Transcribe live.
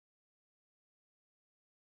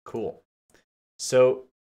Cool. So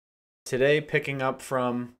today, picking up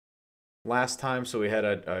from last time, so we had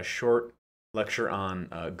a short lecture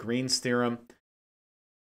on Green's theorem.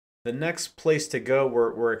 The next place to go,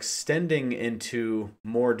 we're extending into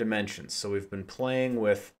more dimensions. So we've been playing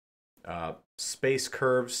with space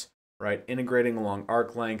curves, right? Integrating along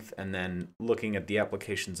arc length, and then looking at the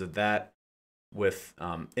applications of that with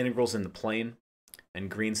integrals in the plane. And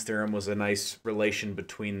Green's theorem was a nice relation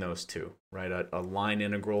between those two, right? A line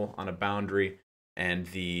integral on a boundary and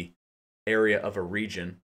the area of a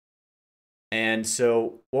region. And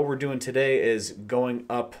so what we're doing today is going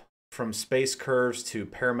up from space curves to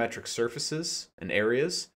parametric surfaces and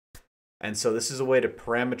areas. And so this is a way to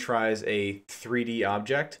parameterize a 3D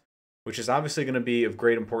object, which is obviously going to be of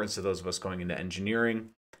great importance to those of us going into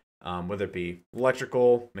engineering, whether it be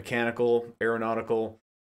electrical, mechanical, aeronautical.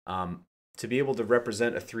 To be able to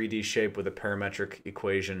represent a 3D shape with a parametric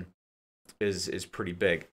equation is pretty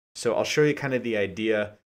big. So I'll show you kind of the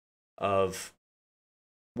idea of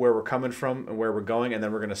where we're coming from and where we're going, and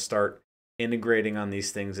then we're going to start integrating on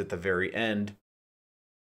these things at the very end.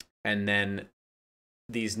 And then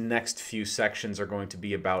these next few sections are going to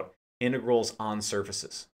be about integrals on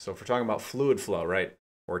surfaces. So if we're talking about fluid flow, right,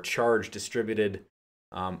 or charge distributed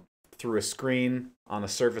through a screen on a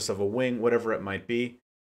surface of a wing, whatever it might be,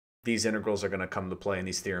 these integrals are going to come into play and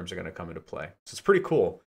these theorems are going to come into play. So it's pretty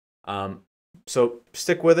cool. So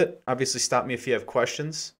stick with it. Obviously, stop me if you have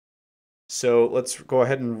questions. So let's go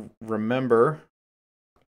ahead and remember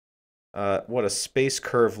what a space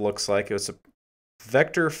curve looks like. It's a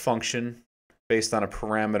vector function based on a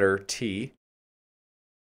parameter t.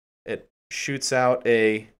 It shoots out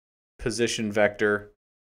a position vector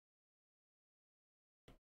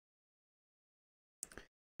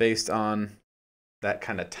based on that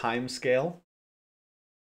kind of time scale.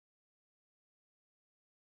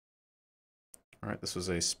 All right, this was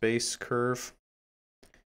a space curve.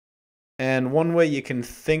 And one way you can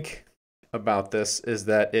think about this is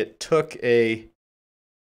that it took a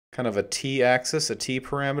kind of a t-axis, a t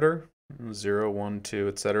parameter, 0, 1, 2,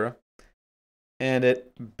 etc., and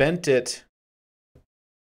it bent it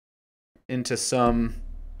into some,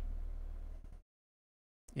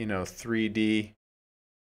 3D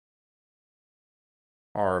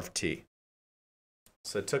r of t.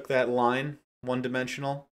 So it took that line,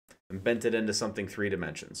 one-dimensional, and bent it into something 3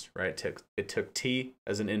 dimensions, right? It took t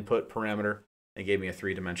as an input parameter and gave me a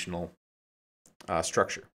 3-dimensional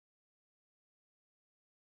structure.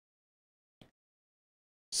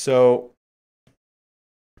 So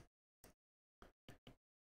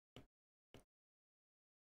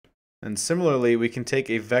and similarly, we can take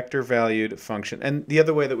a vector-valued function. And the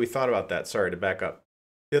other way that we thought about that, sorry to back up,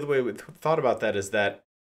 the other way we thought about that is that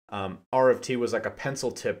r of t was like a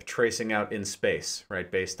pencil tip tracing out in space, right,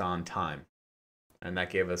 based on time. And that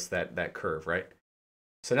gave us that curve, right?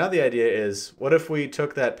 So now the idea is, what if we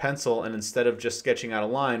took that pencil and instead of just sketching out a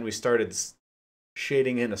line, we started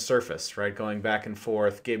shading in a surface, right, going back and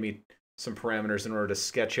forth, gave me some parameters in order to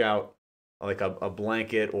sketch out like a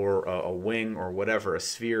blanket or a wing or whatever, a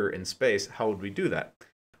sphere in space. How would we do that?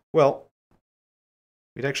 Well,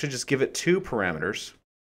 we'd actually just give it 2 parameters,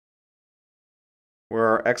 where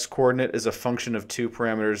our x-coordinate is a function of 2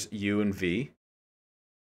 parameters, u and v.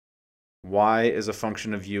 Y is a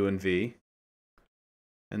function of u and v.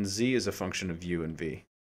 And z is a function of u and v.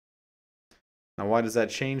 Now, why does that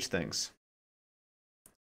change things?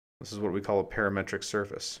 This is what we call a parametric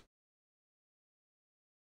surface.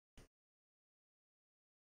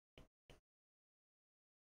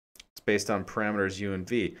 It's based on parameters u and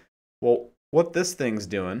v. Well, what this thing's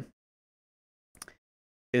doing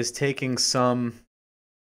is taking some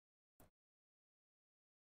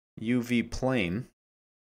UV plane,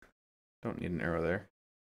 don't need an arrow there,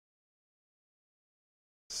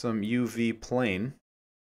 some UV plane,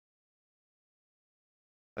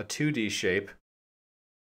 a 2D shape,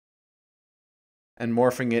 and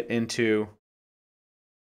morphing it into,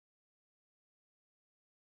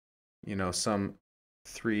 some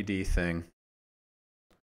 3D thing.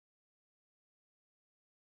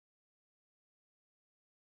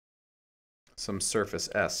 Some surface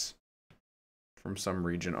S from some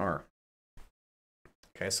region R.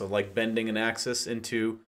 Okay, so like bending an axis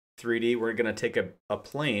into 3D, we're going to take a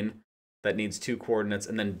plane that needs 2 coordinates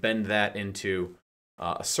and then bend that into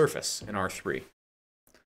a surface in R3.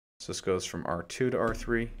 So this goes from R2 to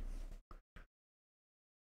R3.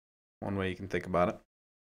 One way you can think about it.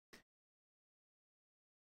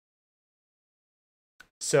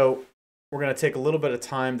 So we're going to take a little bit of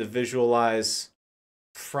time to visualize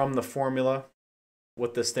from the formula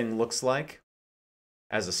what this thing looks like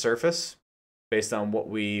as a surface. based on what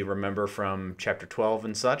we remember from chapter 12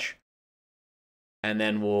 and such. And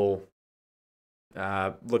then we'll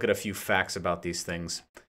look at a few facts about these things,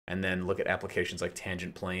 and then look at applications like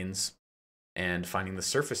tangent planes and finding the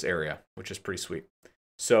surface area, which is pretty sweet.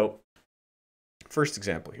 So, first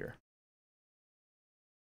example here.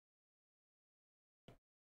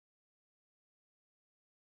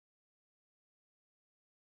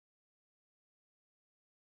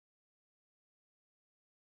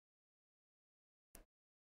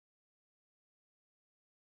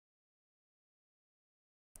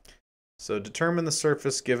 So determine the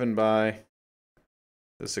surface given by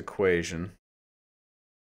this equation.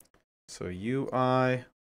 So ui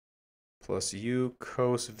plus u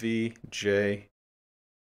cos vj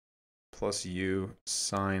plus u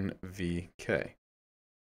sine vk.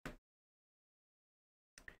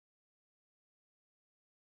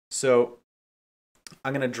 So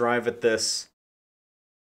I'm going to drive at this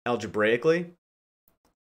algebraically,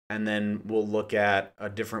 and then we'll look at a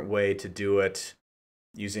different way to do it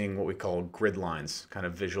using what we call grid lines, kind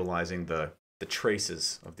of visualizing the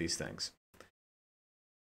traces of these things.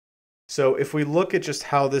 So if we look at just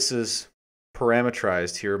how this is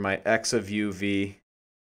parametrized here, my x of uv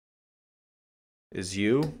is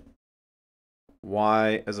u,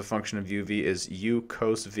 y as a function of uv is u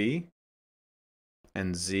cos v,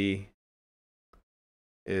 and z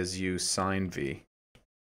is u sine v.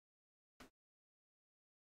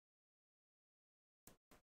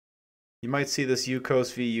 You might see this u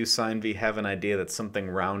cos v, u sine v, have an idea that something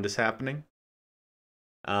round is happening.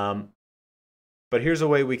 But here's a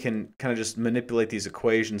way we can kind of just manipulate these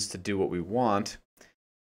equations to do what we want.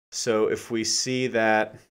 So if we see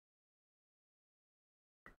that,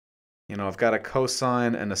 I've got a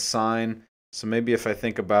cosine and a sine. So maybe if I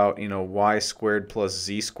think about, y squared plus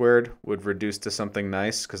z squared would reduce to something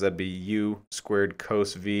nice, because that'd be u squared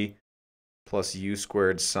cos v plus u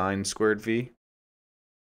squared sine squared v.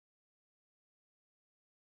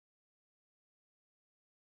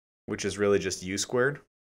 Which is really just u squared.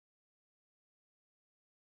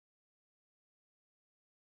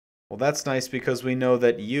 Well, that's nice because we know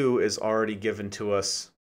that u is already given to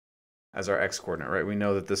us as our x-coordinate, right? We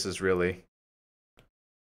know that this is really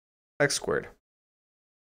x squared.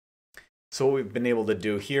 So what we've been able to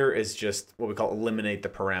do here is just what we call eliminate the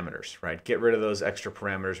parameters, right? Get rid of those extra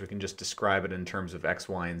parameters. We can just describe it in terms of x,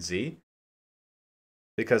 y, and z.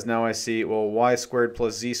 Because now I see, well, y squared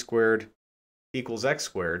plus z squared equals x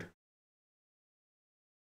squared.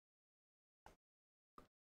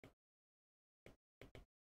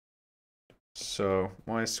 So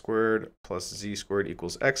y squared plus z squared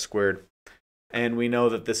equals x squared. And we know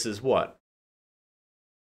that this is what?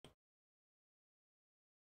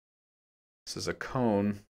 This is a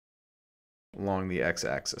cone along the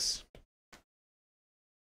x-axis.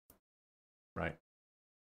 Right.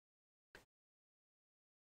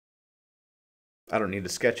 I don't need to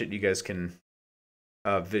sketch it. You guys can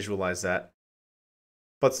visualize that.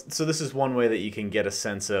 But so this is one way that you can get a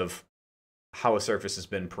sense of how a surface has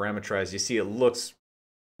been parametrized. You see it looks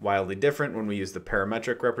wildly different when we use the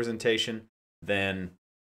parametric representation than,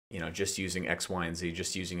 just using x, y, and z,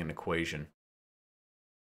 just using an equation.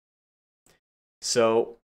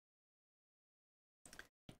 So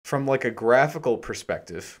from like a graphical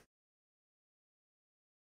perspective,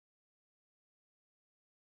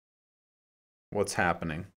 what's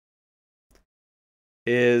happening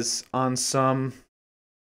is on some,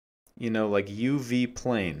 like UV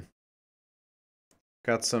plane,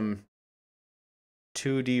 got some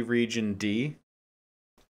 2D region D,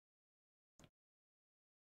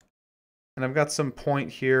 and I've got some point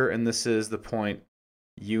here, and this is the point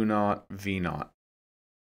U0, V0.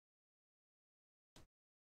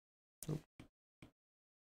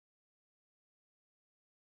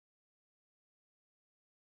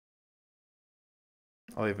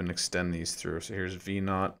 I'll even extend these through. So here's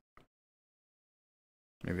V0.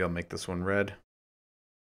 Maybe I'll make this one red.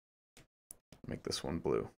 Make this one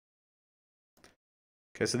blue.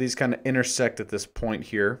 Okay, so these kind of intersect at this point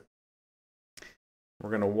here. We're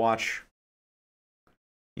going to watch,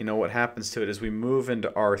 what happens to it as we move into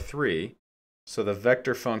R3. So the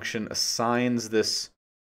vector function assigns this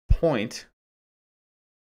point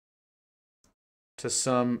to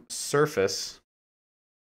some surface.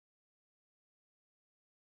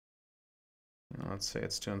 Let's say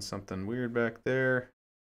it's doing something weird back there.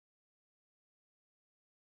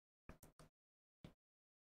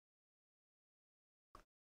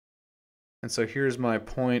 And so here's my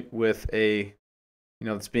point with a,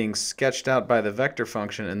 it's being sketched out by the vector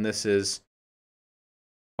function, and this is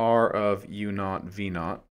r of u0,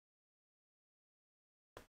 v0.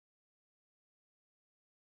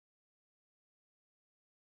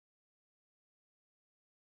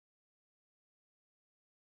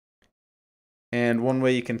 And one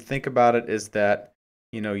way you can think about it is that,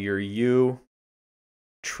 your U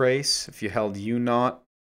trace, if you held U naught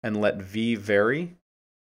and let V vary,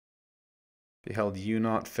 if you held U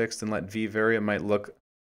naught fixed and let V vary, it might look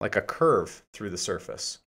like a curve through the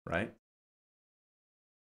surface, right?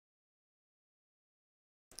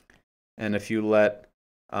 And if you let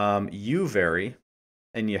U vary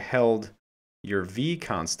and you held your V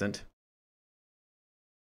constant,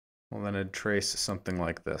 well, then it'd trace something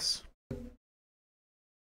like this.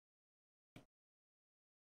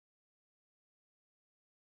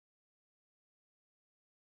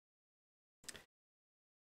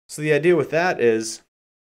 So the idea with that is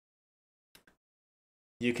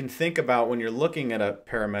you can think about when you're looking at a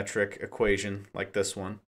parametric equation like this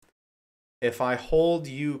one, if I hold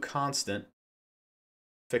U constant,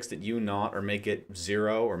 fixed at U naught, or make it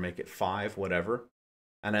 0, or make it 5, whatever,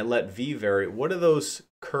 and I let V vary, what are those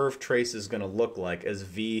curve traces going to look like as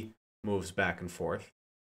V moves back and forth?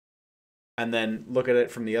 And then look at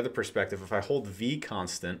it from the other perspective. If I hold V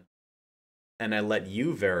constant and I let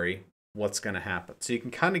U vary, what's going to happen? So you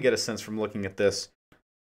can kind of get a sense from looking at this,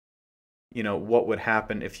 what would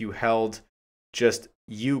happen if you held just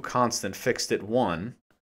U constant fixed at 1.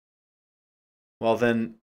 Well,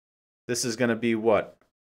 then this is going to be what?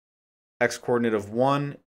 X coordinate of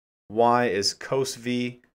 1, Y is cos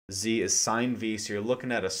V, Z is sine V. So you're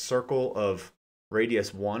looking at a circle of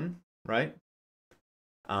radius 1, right?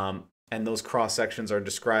 And those cross sections are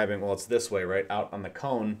describing, well, it's this way, right? Out on the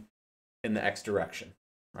cone in the X direction,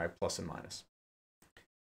 right? Plus and minus.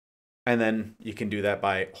 And then you can do that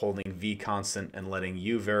by holding V constant and letting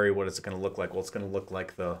U vary. What is it going to look like? Well, it's going to look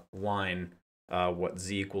like the line, what,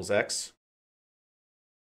 Z equals X.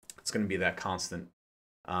 It's going to be that constant,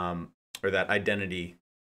 or that identity,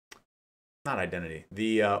 not identity,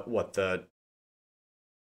 the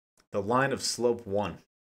line of slope 1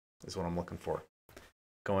 is what I'm looking for,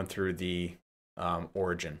 going through the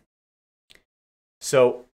origin.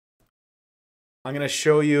 So I'm going to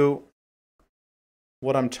show you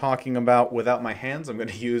what I'm talking about without my hands. I'm going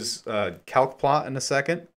to use calc plot in a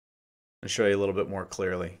second and show you a little bit more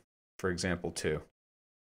clearly, for example 2.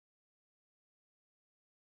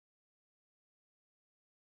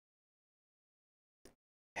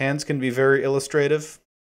 Hands can be very illustrative,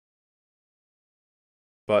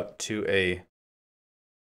 but there's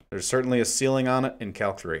certainly a ceiling on it in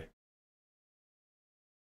Calc 3.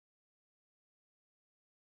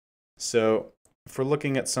 So if we're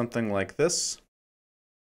looking at something like this,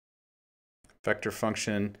 vector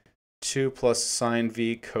function 2 plus sine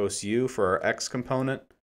V cos U for our x component,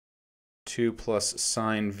 2 plus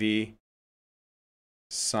sine V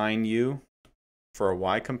sine U for our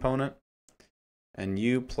y component, and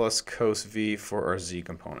U plus cos V for our z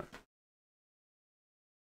component.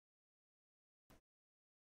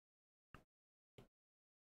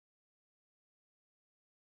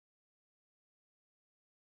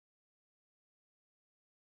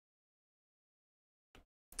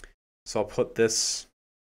 So I'll put this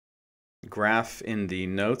graph in the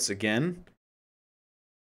notes again.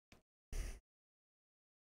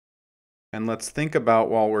 And let's think about,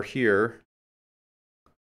 while we're here,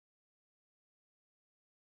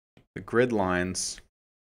 the grid lines.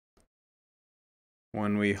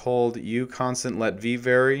 When we hold U constant, let V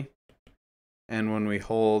vary. And when we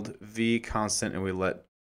hold V constant and we let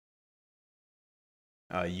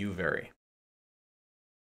U vary.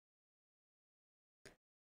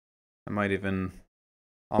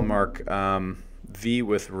 I'll mark V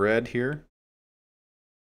with red here.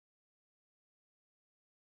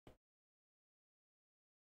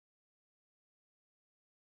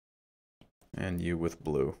 And U with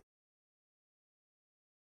blue.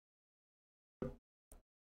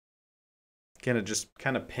 Again, just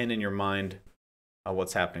kind of pin in your mind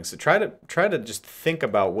what's happening. So try to just think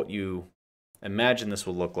about what you imagine this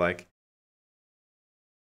will look like.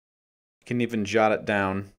 You can even jot it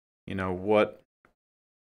down, what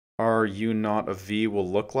our U naught of V will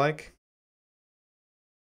look like.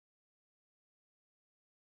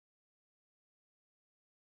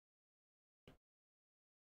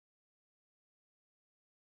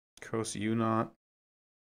 Cos U naught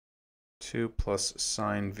 2 plus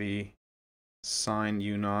sine V sine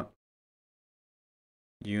U naught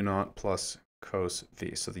plus cos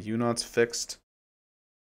V. So the U naught's fixed.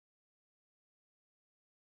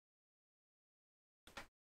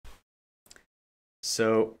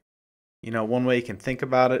 So, one way you can think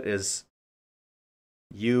about it is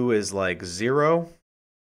U is like 0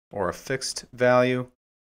 or a fixed value.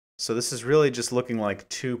 So this is really just looking like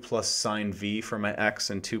 2 plus sine V for my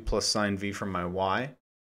x and 2 plus sine V for my y.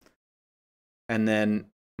 And then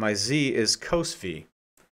my z is cos V.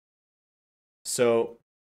 So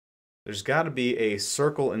there's got to be a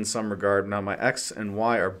circle in some regard. Now my x and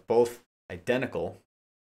y are both identical.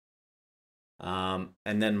 And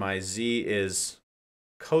then my z is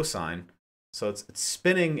cosine. So it's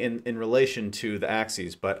spinning in relation to the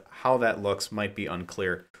axes, but how that looks might be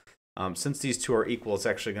unclear. Since these two are equal, it's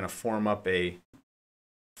actually going to form up a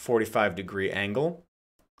 45-degree angle,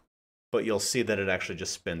 but you'll see that it actually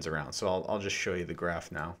just spins around. So I'll just show you the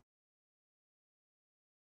graph now.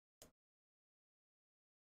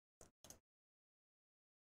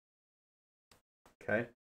 Okay,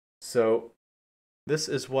 so this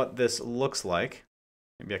is what this looks like.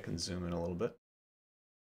 Maybe I can zoom in a little bit.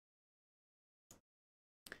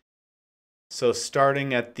 So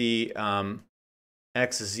starting at the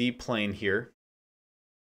XZ plane here,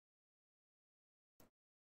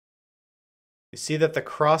 you see that the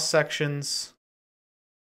cross sections,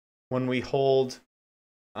 when we hold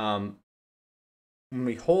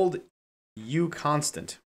U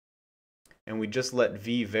constant and we just let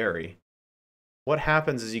V vary, what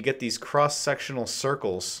happens is you get these cross-sectional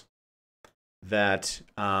circles that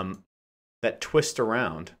that twist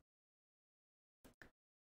around.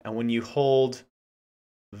 And when you hold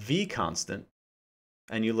V constant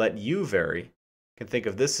and you let U vary, you can think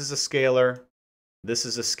of this as a scalar, this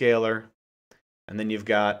is a scalar, and then you've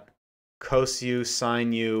got cos U,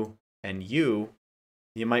 sine U, and U.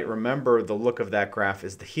 You might remember the look of that graph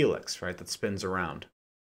is the helix, right, that spins around,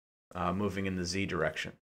 moving in the Z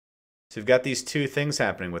direction. So you've got these two things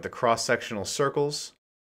happening with the cross-sectional circles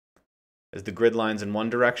as the grid lines in one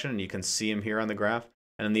direction, and you can see them here on the graph,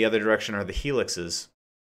 and in the other direction are the helixes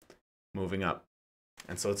moving up.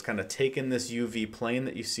 And so it's kind of taken this UV plane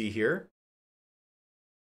that you see here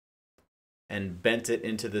and bent it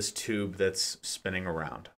into this tube that's spinning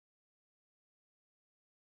around.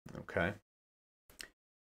 Okay.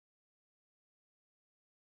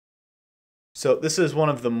 So this is one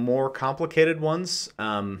of the more complicated ones.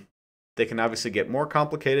 They can obviously get more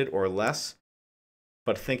complicated or less,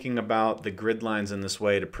 but thinking about the grid lines in this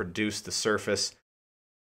way to produce the surface,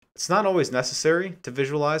 it's not always necessary to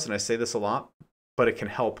visualize, and I say this a lot, but it can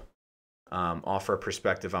help offer a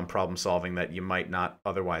perspective on problem solving that you might not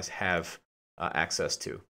otherwise have access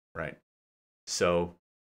to, right? So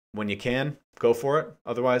when you can, go for it.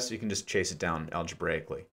 Otherwise, you can just chase it down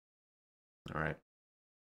algebraically. All right.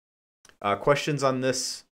 Questions on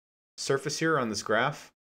this surface here, on this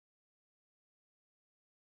graph?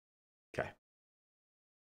 Okay.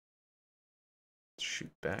 Let's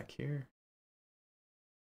shoot back here.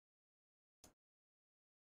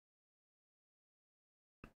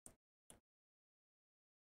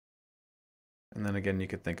 And then again, you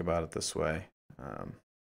could think about it this way.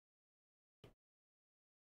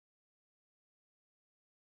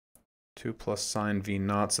 2 plus sine V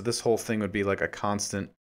naught. So this whole thing would be like a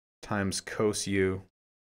constant times cos U.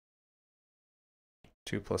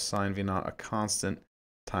 2 plus sine V naught, a constant,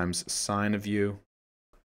 times sine of U.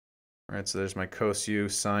 All right, so there's my cos U,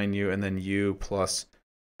 sine U, and then U plus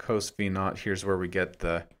cos V naught. Here's where we get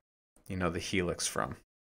the, the helix from.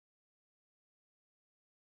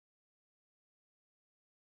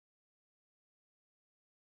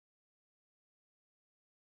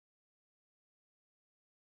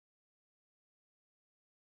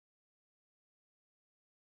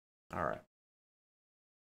 All right.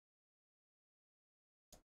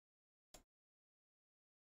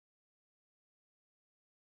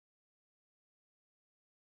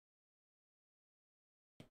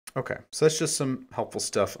 Okay, so that's just some helpful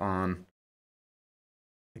stuff on,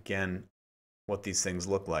 again, what these things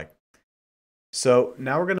look like. So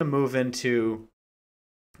now we're going to move into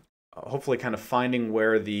hopefully kind of finding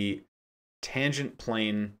where the tangent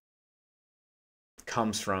plane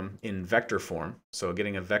comes from in vector form. So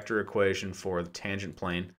getting a vector equation for the tangent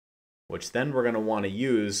plane, which then we're going to want to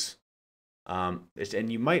use, and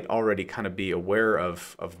you might already kind of be aware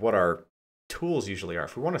of what our tools usually are.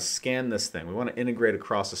 If we want to scan this thing, we want to integrate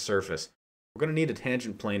across a surface, we're going to need a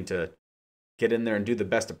tangent plane to get in there and do the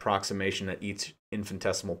best approximation at each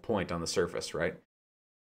infinitesimal point on the surface, right?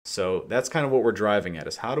 So that's kind of what we're driving at,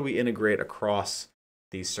 is how do we integrate across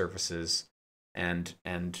these surfaces, and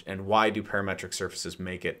why do parametric surfaces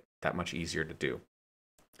make it that much easier to do?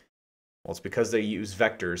 Well, it's because they use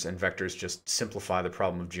vectors, and vectors just simplify the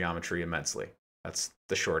problem of geometry immensely. That's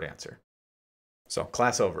the short answer. So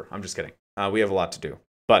class over. I'm just kidding. We have a lot to do,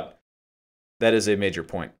 but that is a major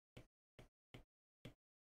point.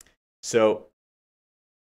 So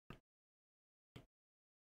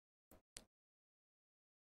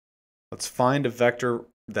let's find a vector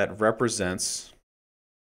that represents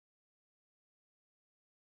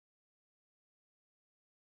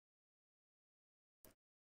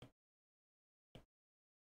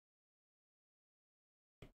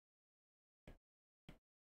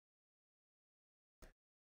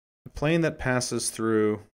plane that passes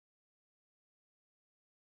through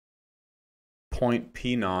point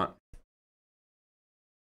P naught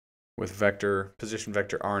with vector position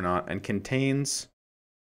vector R naught and contains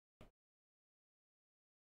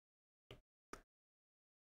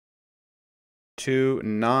two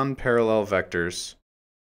non-parallel vectors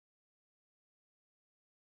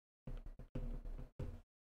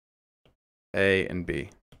A and B.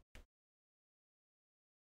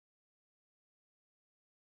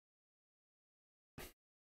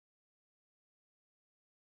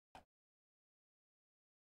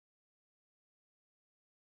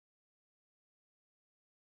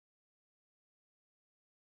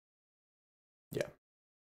 Yeah.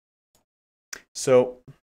 So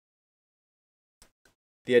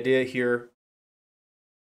the idea here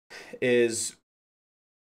is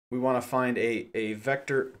we want to find a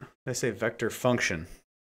vector, I say vector function.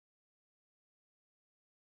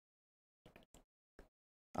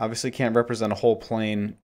 Obviously can't represent a whole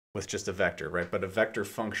plane with just a vector, right? But a vector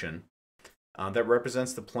function that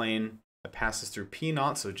represents the plane that passes through P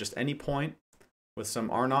naught, so just any point with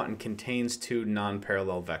some R naught and contains two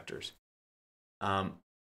non-parallel vectors. The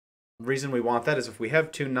reason we want that is if we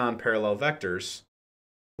have two non-parallel vectors,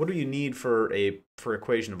 what do you need for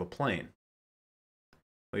equation of a plane?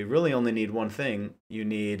 Well, you really only need one thing. You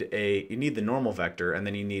need the normal vector, and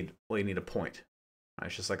then you need a point. Right?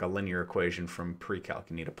 It's just like a linear equation from pre-calc.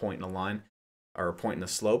 You need a point in a line, or a point in the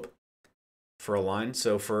slope for a line.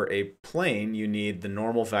 So for a plane, you need the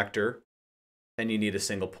normal vector, and you need a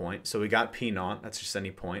single point. So we got P naught. That's just any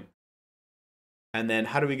point. And then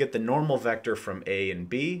how do we get the normal vector from A and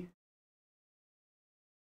B?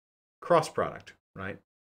 Cross product, right?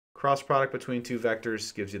 Cross product between two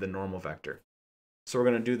vectors gives you the normal vector. So we're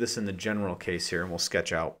going to do this in the general case here, and we'll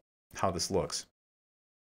sketch out how this looks.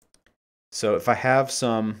 So if I have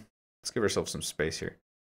some, let's give ourselves some space here.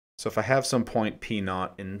 So if I have some point P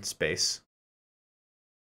naught in space,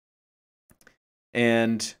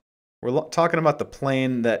 and we're talking about the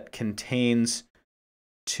plane that contains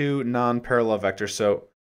two non-parallel vectors, so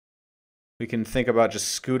we can think about just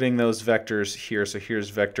scooting those vectors here. So here's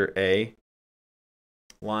vector A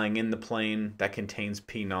lying in the plane that contains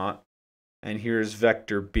P naught. And here's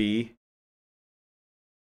vector B.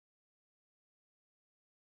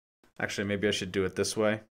 Actually, maybe I should do it this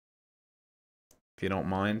way, if you don't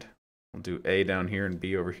mind. We'll do A down here and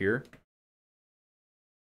B over here.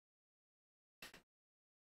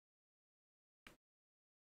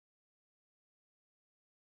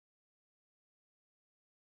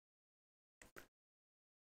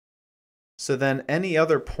 So then any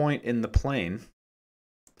other point in the plane,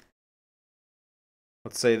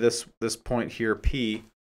 let's say this point here, P,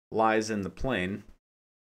 lies in the plane.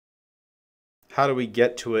 How do we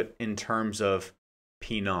get to it in terms of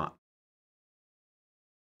P naught?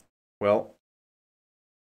 Well,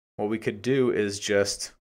 what we could do is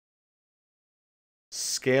just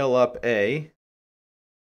scale up A,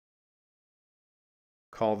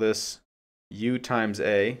 call this U times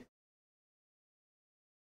A,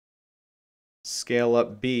 scale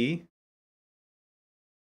up B,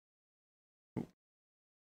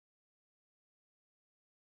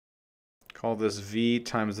 call this V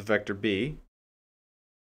times the vector B.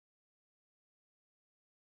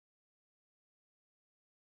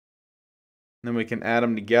 Then we can add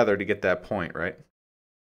them together to get that point, right?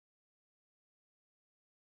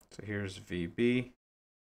 So here's VB,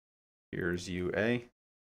 here's UA.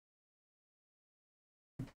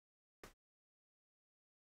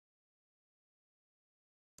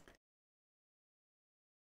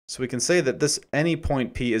 So we can say that this any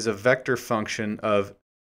point P is a vector function of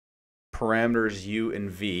parameters U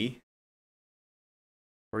and V,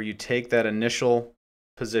 where you take that initial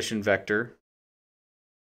position vector,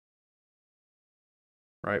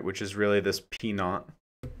 right, which is really this P naught,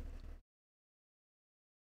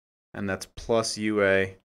 and that's plus UA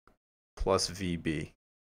plus VB.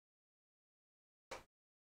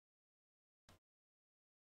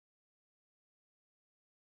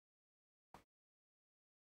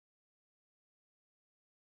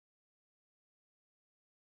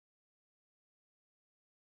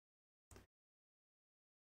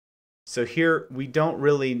 So here we don't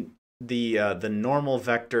really, the normal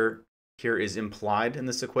vector here is implied in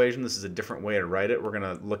this equation. This is a different way to write it. We're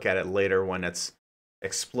going to look at it later when it's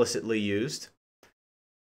explicitly used.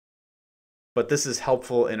 But this is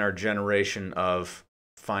helpful in our generation of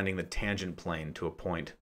finding the tangent plane to a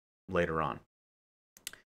point later on.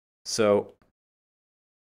 So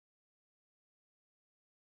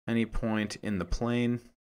any point in the plane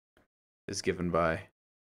is given by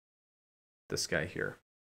this guy here.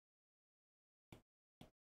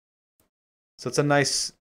 So it's a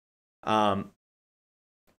nice Again,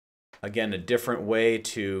 a different way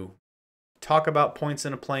to talk about points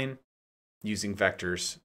in a plane using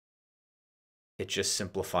vectors. It just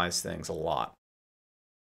simplifies things a lot.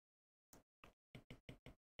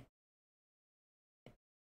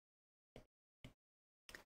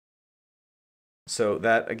 So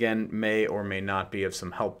that, again, may or may not be of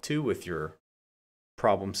some help too with your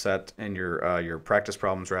problem set and your practice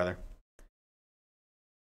problems, rather.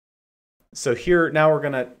 So here, now we're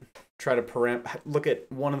going to try to look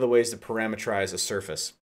at one of the ways to parameterize a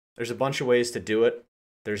surface. There's a bunch of ways to do it.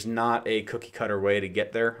 There's not a cookie cutter way to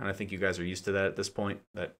get there, and I think you guys are used to that at this point,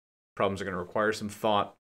 that problems are going to require some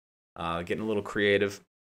thought, getting a little creative.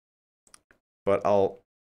 But I'll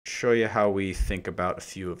show you how we think about a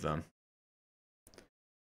few of them.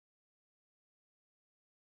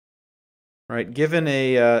 Right, given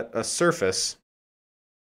a surface,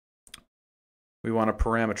 we want to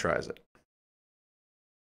parameterize it.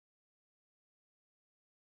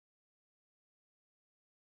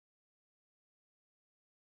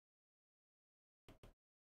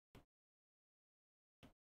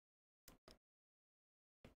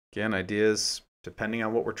 Again, ideas, depending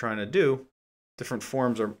on what we're trying to do, different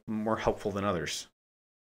forms are more helpful than others.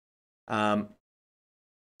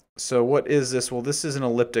 So what is this? Well, this is an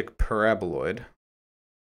elliptic paraboloid.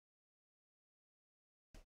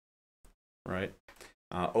 Right?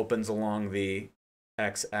 Opens along the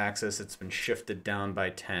x-axis. It's been shifted down by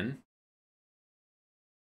 10.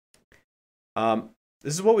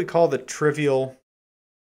 This is what we call the trivial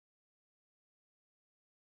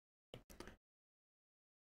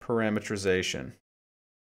parametrization.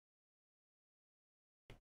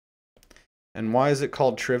 And why is it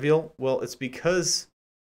called trivial? Well, it's because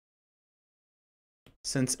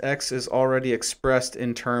since x is already expressed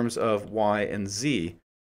in terms of y and z,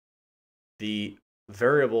 the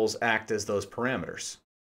variables act as those parameters.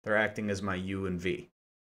 They're acting as my u and v.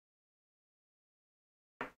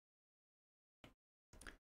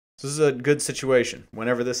 So this is a good situation.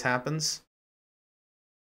 Whenever this happens,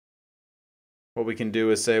 what we can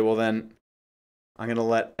do is say, well then, I'm going to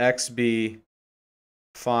let x be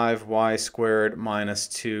 5y squared minus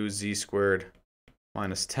 2z squared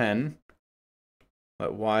minus 10.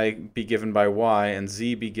 Let y be given by y and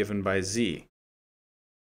z be given by z.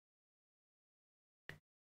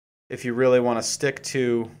 If you really want to stick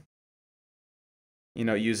to,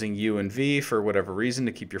 using u and v for whatever reason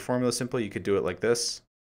to keep your formula simple, you could do it like this.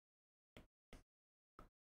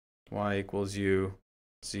 Y equals u,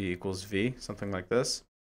 z equals v, something like this.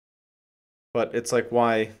 But it's like,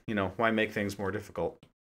 why make things more difficult?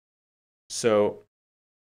 So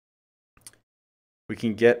we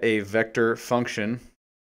can get a vector function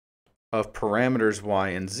of parameters y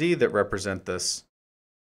and z that represent this.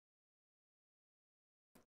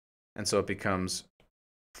 And so it becomes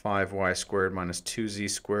 5y squared minus 2z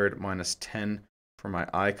squared minus 10 for my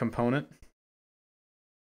I component,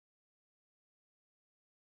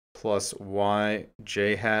 plus y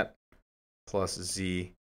j hat plus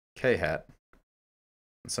z k hat.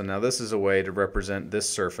 And so now this is a way to represent this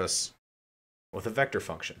surface with a vector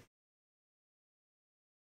function.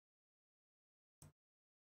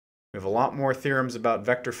 We have a lot more theorems about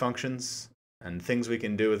vector functions and things we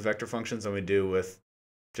can do with vector functions than we do with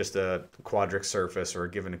just a quadric surface or a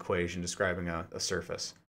given equation describing a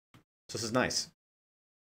surface. So this is nice.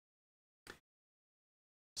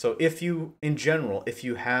 So in general, if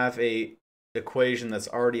you have a equation that's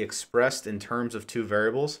already expressed in terms of two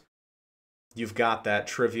variables, you've got that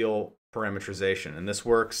trivial parameterization. And this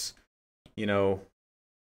works,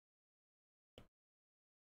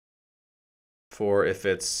 for if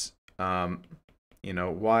it's,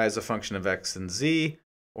 y is a function of x and z,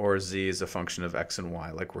 or z is a function of x and y,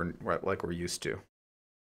 like we're used to.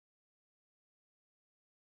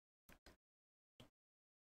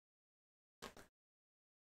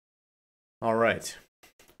 All right,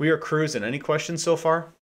 we are cruising. Any questions so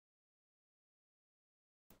far?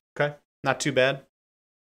 Okay, not too bad.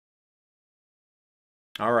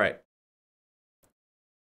 All right.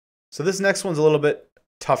 So this next one's a little bit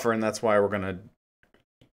tougher, and that's why we're going to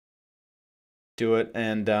do it.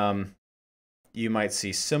 And you might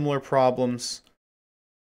see similar problems.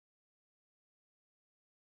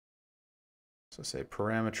 So say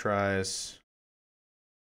parameterize.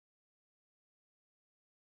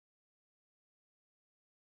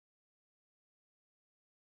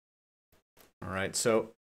 All right,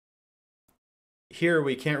 so here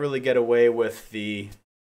we can't really get away with the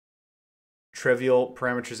trivial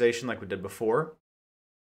parameterization like we did before.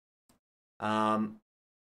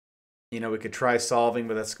 We could try solving,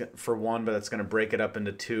 but that's for one, but that's going to break it up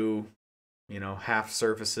into two, half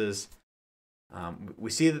surfaces. We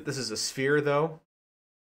see that this is a sphere, though,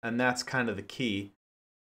 and that's kind of the key.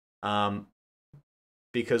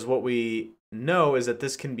 Because what we know is that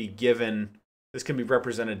this can be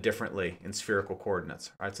represented differently in spherical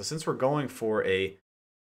coordinates. All right, so since we're going for a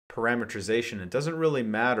parametrization, it doesn't really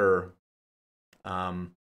matter.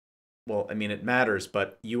 Well, I mean, it matters,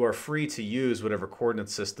 but you are free to use whatever coordinate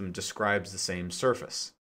system describes the same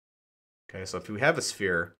surface. Okay, so if we have a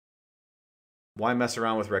sphere, why mess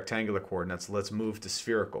around with rectangular coordinates? Let's move to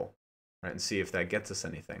spherical, right, and see if that gets us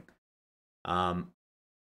anything.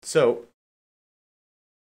 So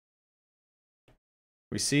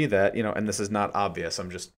we see that, and this is not obvious. I'm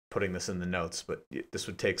just putting this in the notes, but this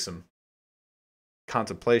would take some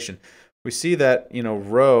contemplation. We see that,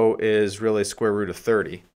 rho is really square root of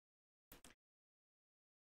 30.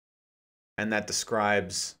 And that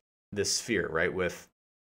describes this sphere, right, with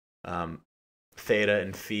theta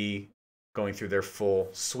and phi going through their full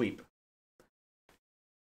sweep.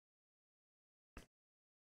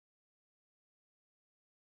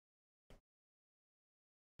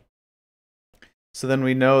 So then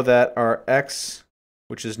we know that our x,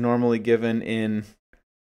 which is normally given in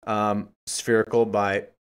spherical by,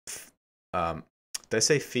 did I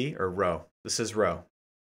say phi or rho? This is rho.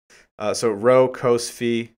 So rho cos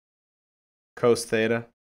phi cos theta.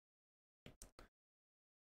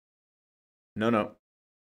 No.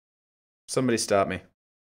 Somebody stop me.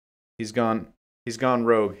 He's gone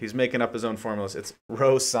rogue. He's making up his own formulas. It's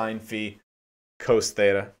rho sine phi cos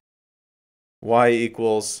theta. Y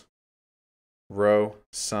equals rho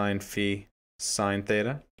sine phi sine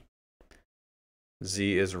theta.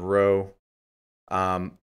 Z is rho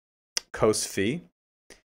cos phi.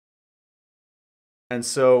 And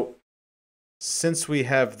so since we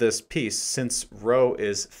have this piece, since rho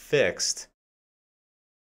is fixed,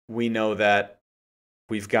 we know that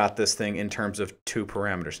we've got this thing in terms of two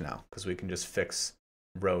parameters now, because we can just fix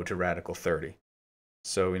rho to radical 30.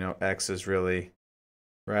 So we know x is really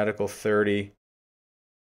radical 30,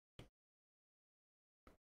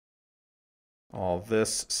 all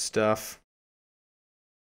this stuff.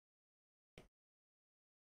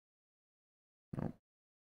 Nope.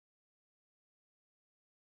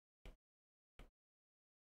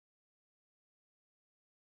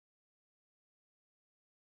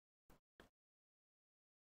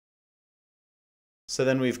 So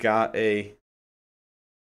then we've got a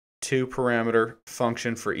two-parameter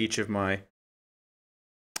function for each of my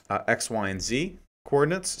x, y, and z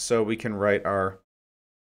coordinates. So we can write our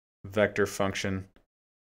vector function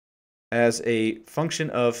as a function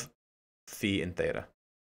of phi and theta.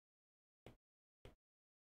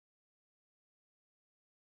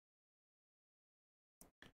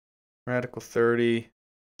 Radical 30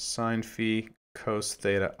 sine phi cos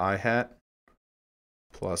theta I hat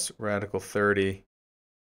plus radical 30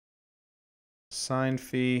 sine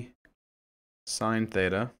phi sine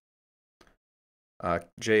theta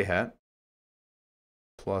j hat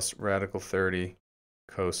plus radical 30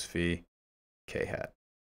 cos phi k hat.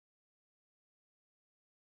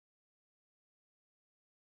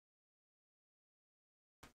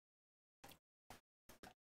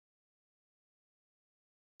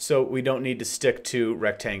 So we don't need to stick to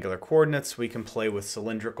rectangular coordinates. We can play with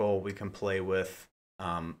cylindrical. We can play with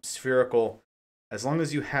spherical, as long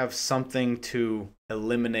as you have something to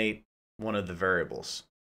eliminate one of the variables.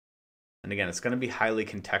 And again, it's going to be highly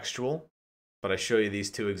contextual, but I show you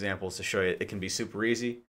these two examples to show you it can be super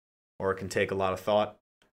easy, or it can take a lot of thought.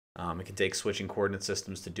 It can take switching coordinate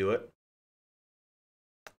systems to do it.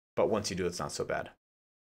 But once you do, it's not so bad.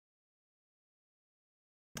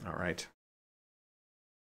 All right.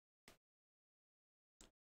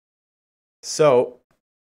 So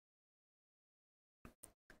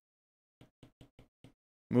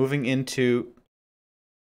moving into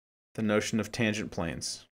the notion of tangent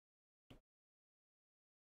planes.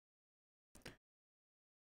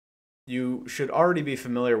 You should already be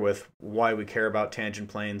familiar with why we care about tangent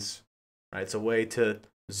planes. Right? It's a way to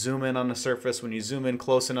zoom in on a surface. When you zoom in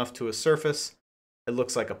close enough to a surface, it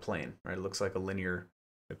looks like a plane. Right? It looks like a linear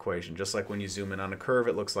equation. Just like when you zoom in on a curve,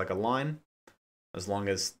 it looks like a line. As long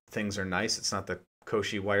as things are nice, it's not the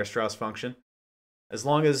Cauchy-Weierstrass function. As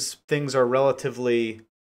long as things are relatively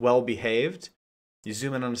well behaved, you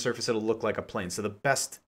zoom in on a surface, it'll look like a plane. So the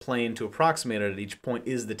best plane to approximate it at each point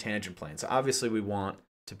is the tangent plane. So obviously we want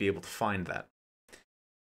to be able to find that.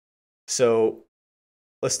 So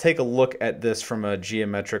let's take a look at this from a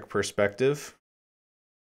geometric perspective.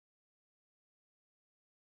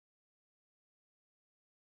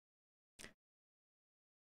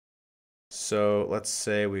 So let's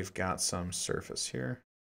say we've got some surface here.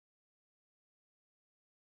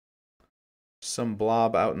 Some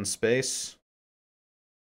blob out in space.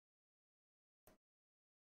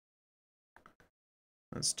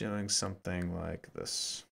 That's doing something like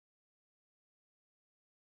this.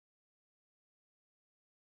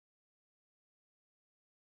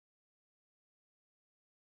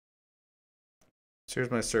 So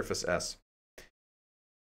here's my surface S.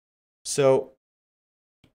 So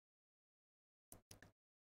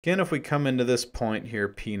again, if we come into this point here,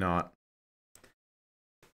 P naught,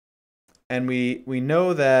 and we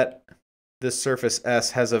know that this surface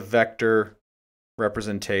S has a vector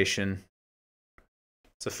representation.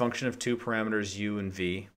 It's a function of two parameters, u and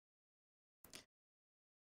v.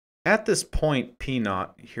 At this point, P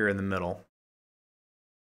naught here in the middle,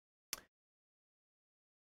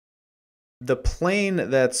 the plane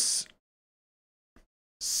that's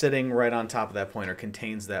sitting right on top of that point or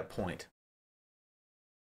contains that point,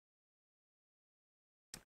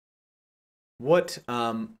 what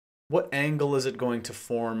angle is it going to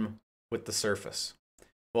form with the surface?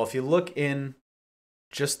 Well, if you look in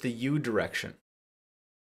just the u direction,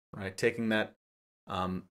 right, taking that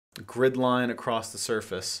grid line across the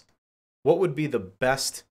surface, what would be the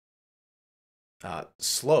best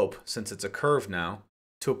slope, since it's a curve now,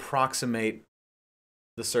 to approximate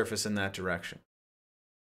the surface in that direction?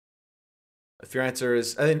 If your answer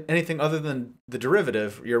is anything other than the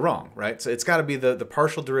derivative, you're wrong, right? So it's got to be the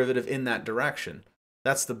partial derivative in that direction.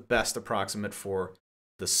 That's the best approximate for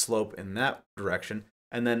the slope in that direction.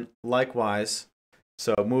 And then likewise,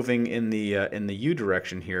 so moving in the u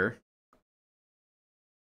direction here,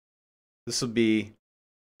 this will be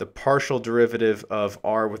the partial derivative of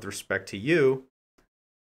r with respect to u.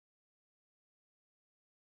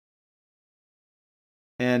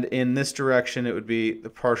 And in this direction, it would be the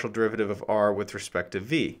partial derivative of r with respect to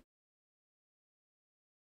v.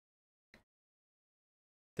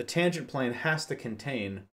 The tangent plane has to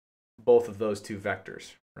contain both of those two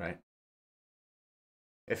vectors, right?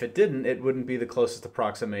 If it didn't, it wouldn't be the closest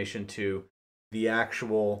approximation to the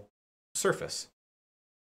actual surface.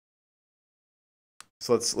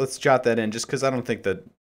 So let's jot that in, just because I don't think that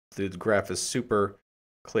the graph is super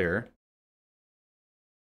clear.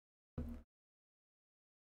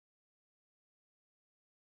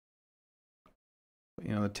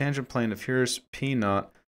 You know, the tangent plane, if here's P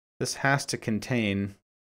naught, this has to contain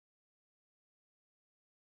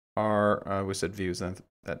R, we said V was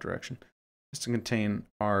that direction. Has to contain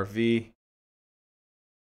RV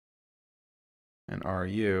and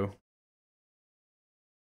RU.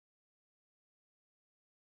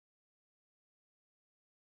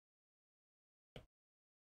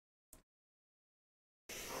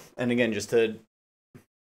 And again, just to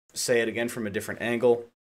say it again from a different angle,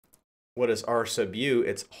 what is R sub U?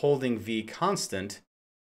 It's holding V constant.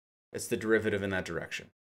 It's the derivative in that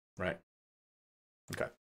direction, right?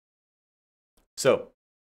 Okay. So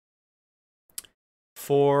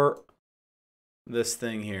for this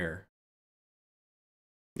thing here,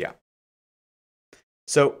 yeah.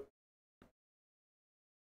 So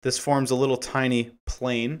this forms a little tiny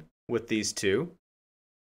plane with these two.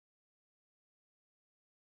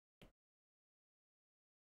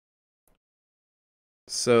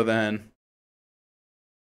 So then,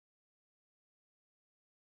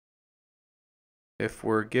 if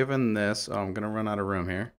we're given this, oh, I'm going to run out of room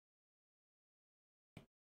here.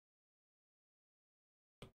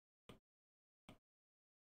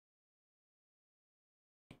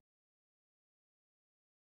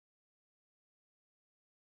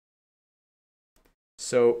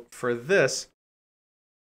 So for this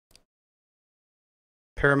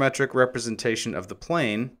parametric representation of the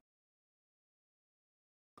plane,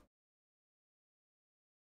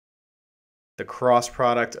 the cross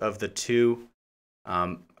product of the two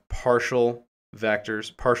partial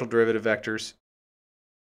vectors, partial derivative vectors,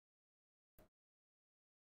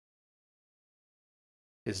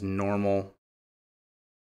 is normal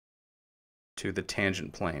to the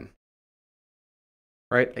tangent plane.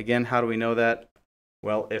 Right? Again, how do we know that?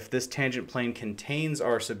 Well, if this tangent plane contains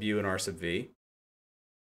r sub u and r sub v,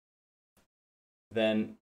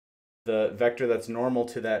 then the vector that's normal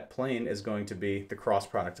to that plane is going to be the cross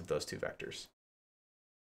product of those two vectors.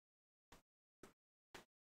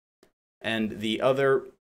 And the other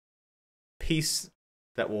piece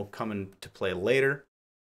that will come into play later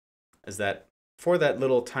is that for that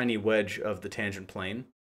little tiny wedge of the tangent plane,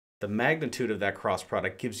 the magnitude of that cross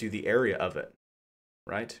product gives you the area of it,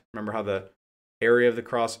 right? Remember how the area of the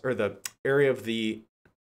cross, or the area of the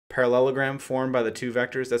parallelogram formed by the two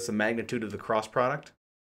vectors, that's the magnitude of the cross product?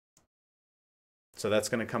 So that's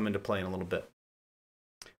going to come into play in a little bit.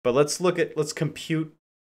 But let's compute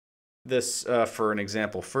this for an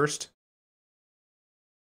example first.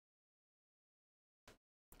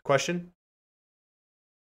 Question?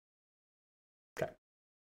 Okay.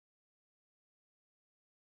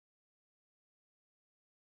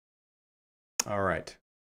 All right.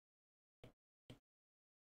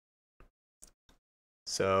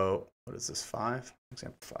 So what is this, 5?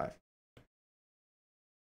 Example 5.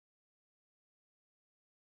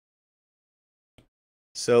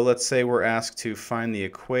 So let's say we're asked to find the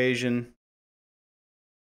equation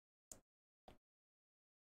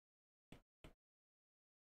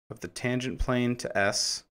of the tangent plane to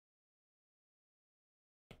S,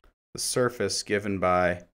 the surface given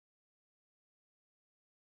by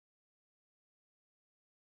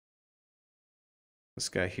this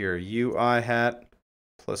guy here, ui hat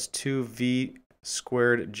plus 2v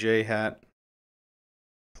squared j hat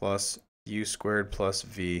plus u squared plus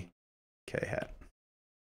v k hat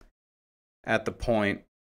at the point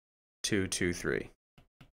 2, 2, 3.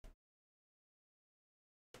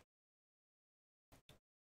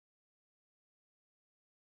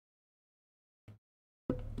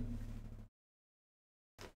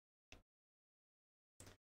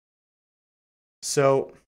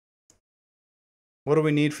 So what do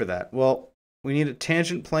we need for that? Well, we need a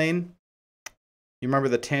tangent plane. You remember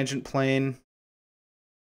the tangent plane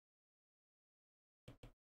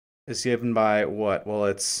is given by what?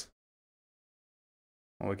 Well,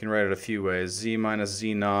 we can write it a few ways. Z minus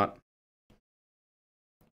Z naught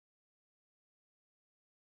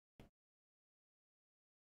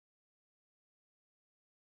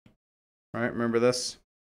right? Remember this?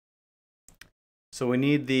 So we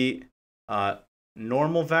need the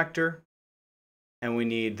normal vector, and we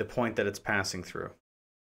need the point that it's passing through.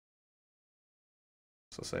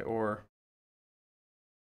 So say or.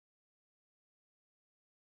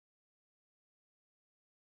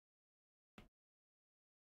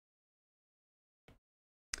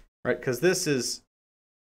 Right, because this is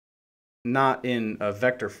not in a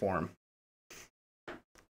vector form.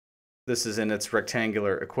 This is in its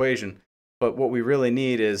rectangular equation. But what we really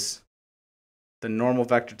need is the normal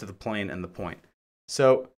vector to the plane and the point.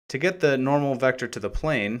 So to get the normal vector to the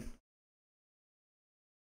plane,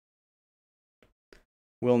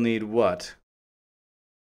 we'll need what?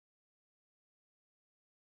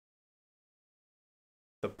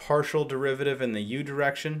 The partial derivative in the u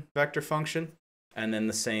direction vector function, and then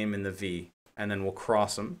the same in the v. And then we'll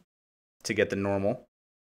cross them to get the normal.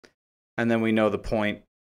 And then we know the point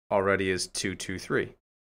already is 2, 2, 3.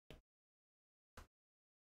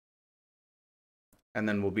 And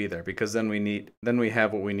then we'll be there, because then we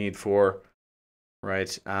have what we need for,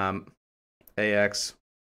 right, ax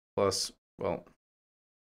plus, well,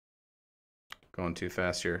 going too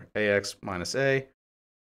fast here, ax minus a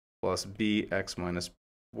plus bx minus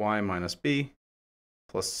y minus b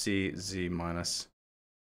plus c z minus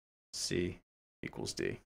c equals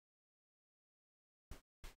d.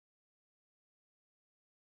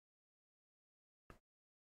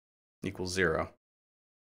 Equals 0.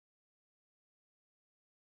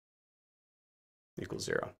 Equals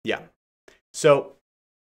 0. Yeah. So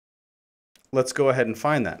let's go ahead and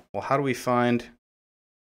find that. Well, how do we find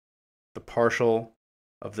the partial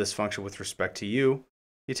of this function with respect to u?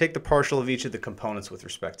 You take the partial of each of the components with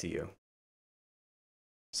respect to u.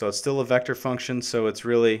 So it's still a vector function, so it's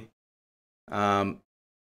really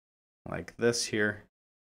like this here.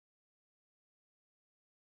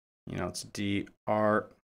 You know, it's dr.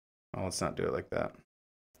 Oh, let's not do it like that.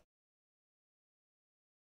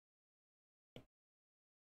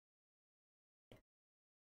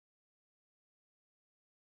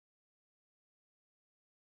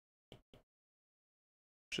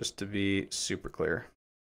 Just to be super clear.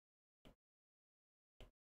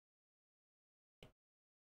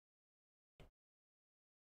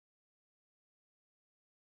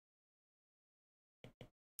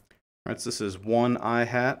 All right, so this is 1 I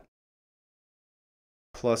hat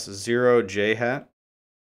plus 0 j hat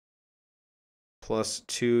plus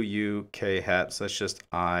 2 u k hat. So that's just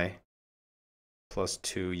I plus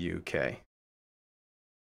 2 u k.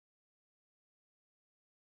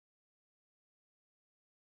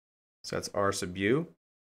 So that's r sub u.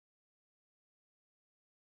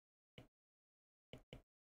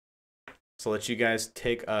 So let you guys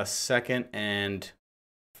take a second and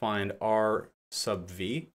find r sub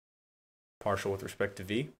v, partial with respect to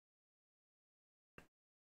v.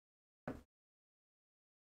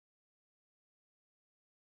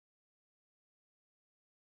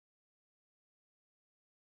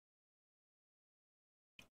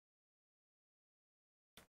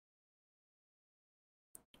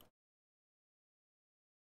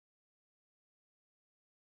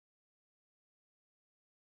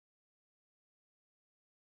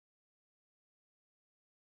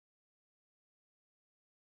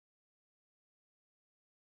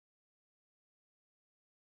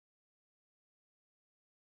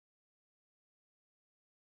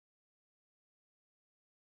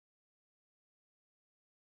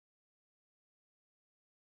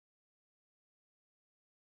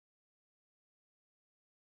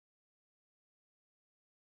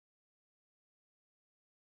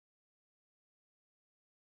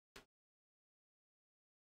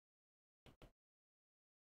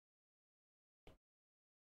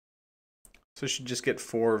 So we should just get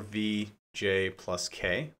 4vj plus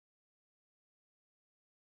k.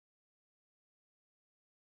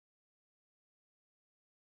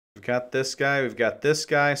 We've got this guy, we've got this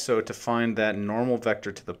guy. So to find that normal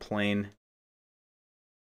vector to the plane,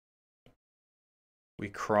 we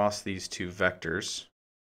cross these two vectors.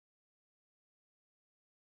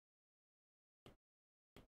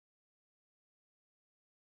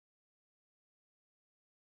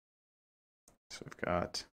 So we've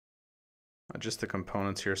got just the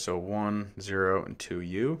components here. So 1, 0, and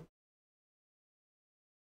 2u.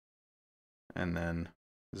 And then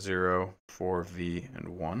 0, 4v, and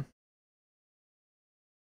 1.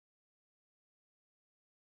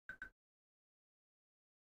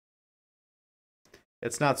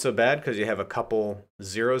 It's not so bad because you have a couple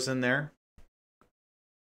zeros in there.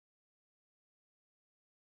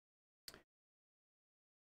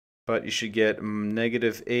 But you should get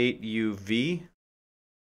negative 8uv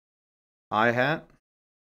I hat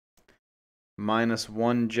minus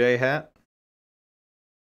 1j hat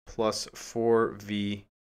plus 4v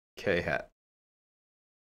k hat.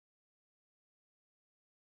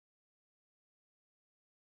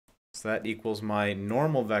 So that equals my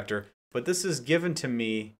normal vector, but this is given to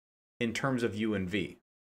me in terms of u and v,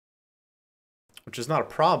 which is not a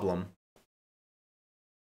problem.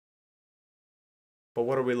 But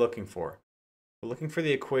what are we looking for? We're looking for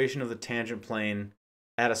the equation of the tangent plane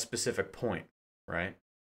at a specific point, right?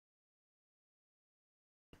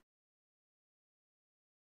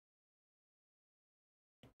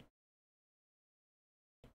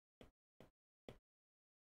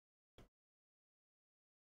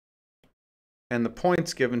 And the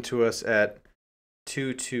point's given to us at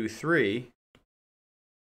 2, 2, 3.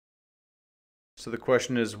 So the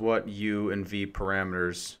question is what u and v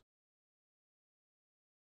parameters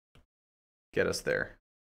get us there.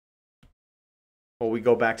 Well, we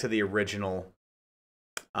go back to the original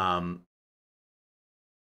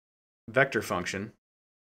vector function,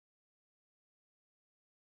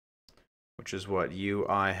 which is what,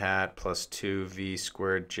 ui hat plus 2v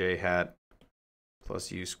squared j hat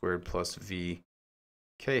plus u squared plus v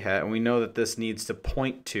k hat. And we know that this needs to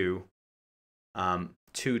point to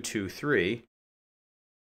 2, 2, 3.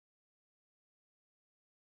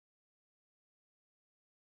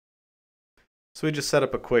 So we just set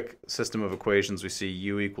up a quick system of equations. We see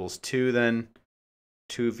u equals 2 then.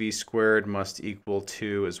 2v squared must equal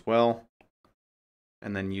 2 as well.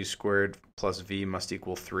 And then u squared plus v must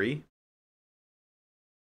equal 3.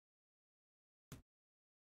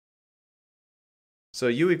 So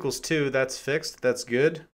u equals 2, that's fixed, that's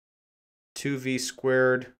good. 2v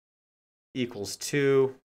squared equals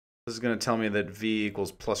 2. This is going to tell me that v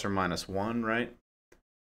equals plus or minus 1, right?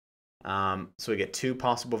 So we get 2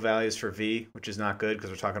 possible values for v, which is not good because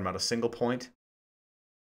we're talking about a single point.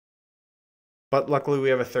 But luckily we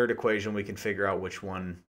have a third equation. We can figure out which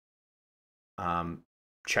one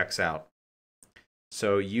checks out.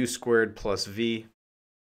 So u squared plus v.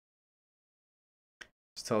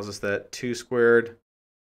 This tells us that 2 squared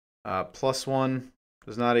plus 1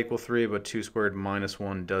 does not equal 3, but 2 squared minus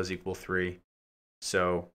 1 does equal 3.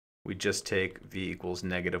 So we just take v equals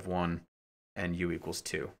negative 1 and u equals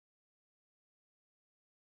 2.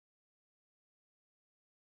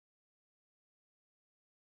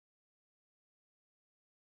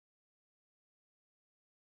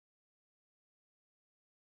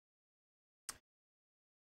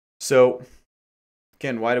 So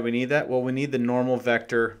again, why do we need that? Well, we need the normal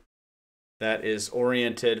vector that is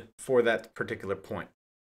oriented for that particular point.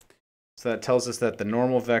 So that tells us that the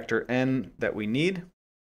normal vector n that we need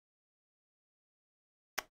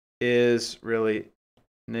is really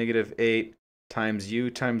negative 8 times u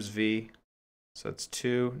times v. So that's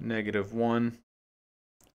 2, negative 1,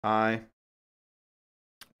 I.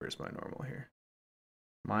 Where's my normal here?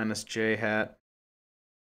 Minus j hat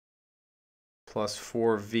plus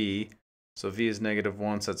 4v. So v is negative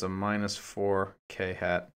 1, so that's a minus 4k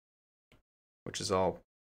hat, which is all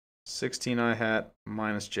 16i hat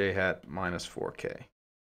minus j hat minus 4k.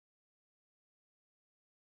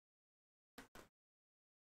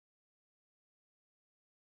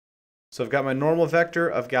 So I've got my normal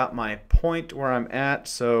vector, I've got my point where I'm at,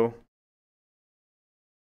 so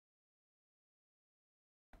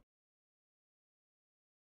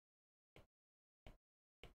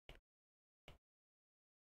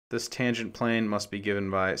this tangent plane must be given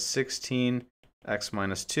by 16x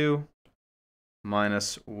minus 2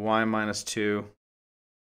 minus y minus 2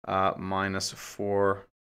 minus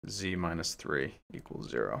 4z minus 3 equals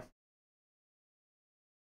 0.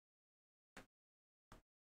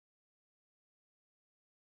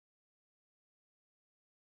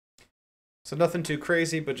 So nothing too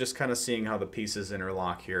crazy, but just kind of seeing how the pieces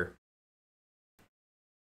interlock here.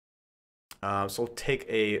 So we'll take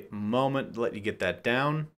a moment to let you get that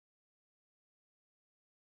down.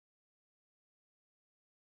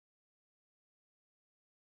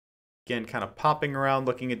 Again, kind of popping around,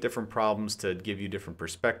 looking at different problems to give you different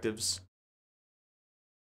perspectives.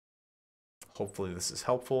 Hopefully this is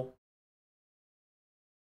helpful.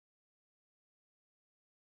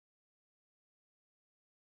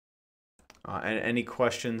 And any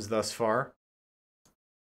questions thus far?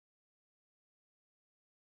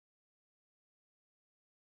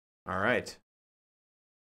 All right.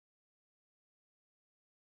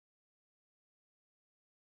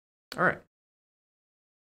 All right.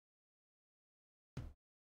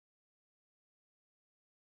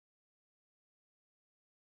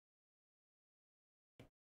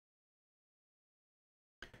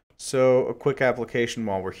 So a quick application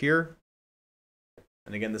while we're here.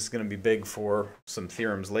 And again, this is going to be big for some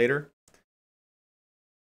theorems later.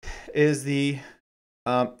 Is the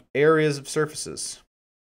areas of surfaces.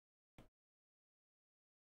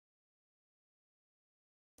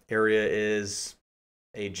 Area is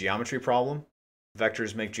a geometry problem.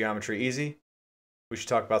 Vectors make geometry easy. We should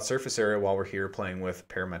talk about surface area while we're here playing with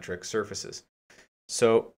parametric surfaces.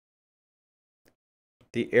 So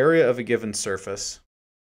the area of a given surface,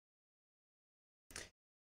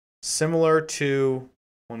 similar to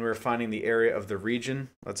when we were finding the area of the region.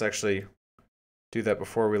 Let's actually do that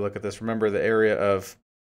before we look at this. Remember, the area of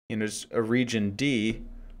a region D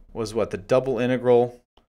was what? The double integral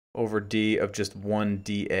over D of just 1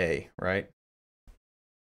 dA, right?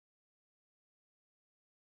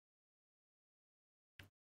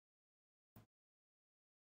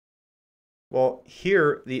 Well,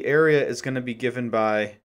 here the area is going to be given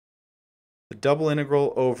by the double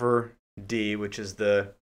integral over D, which is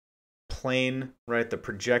the plane, right? The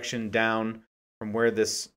projection down from where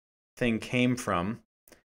this thing came from.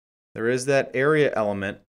 There is that area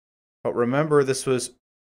element, but remember this was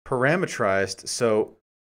parametrized, so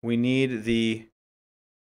we need the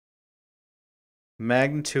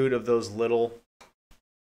magnitude of those little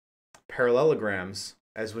parallelograms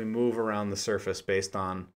as we move around the surface based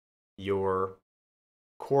on your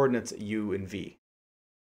coordinates u and v.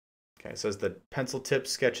 Okay, so as the pencil tip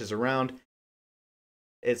sketches around,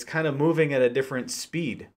 it's kind of moving at a different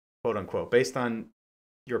speed, quote unquote, based on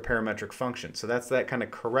your parametric function. So that's that kind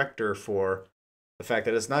of corrector for the fact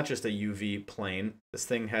that it's not just a UV plane. This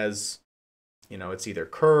thing has, it's either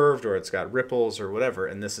curved or it's got ripples or whatever,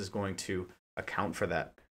 and this is going to account for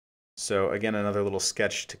that. So again, another little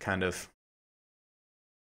sketch to kind of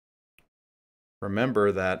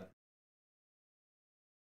remember that.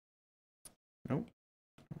 Nope,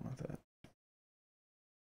 I don't want that.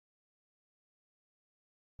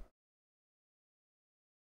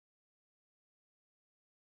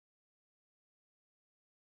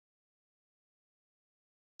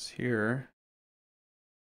 It's here.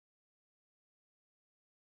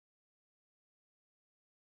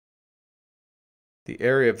 The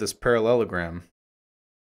area of this parallelogram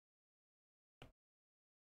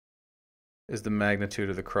is the magnitude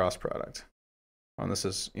of the cross product. And this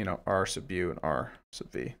is, R sub u and R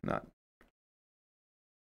sub v, not.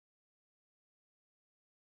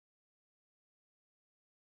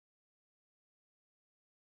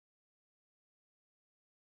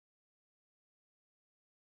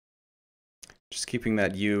 Just keeping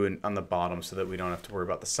that u on the bottom so that we don't have to worry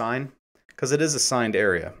about the sign, because it is a signed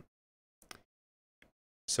area.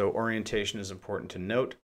 So orientation is important to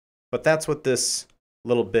note. But that's what this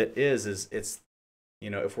little bit is it's,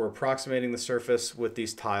 if we're approximating the surface with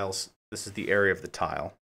these tiles, this is the area of the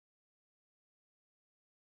tile.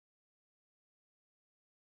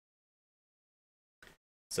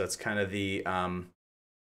 So that's kind of the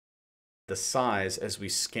size as we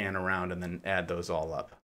scan around and then add those all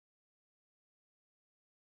up.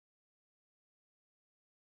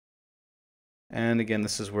 And again,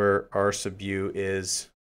 this is where R sub u is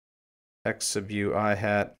x sub u I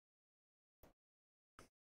hat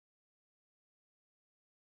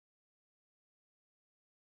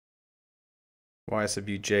y sub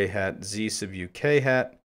u j hat z sub u k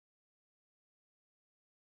hat.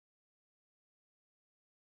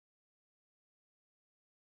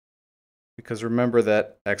 Because remember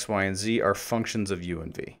that x, y, and z are functions of u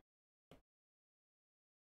and v.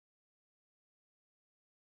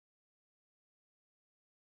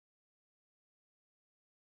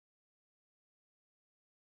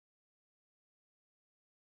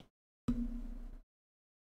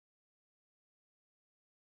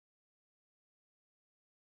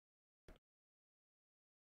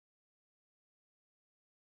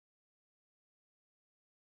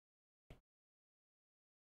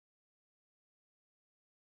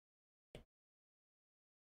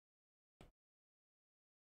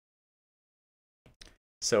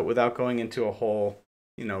 So without going into a whole,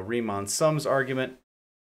 Riemann sums argument,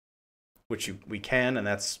 which we can, and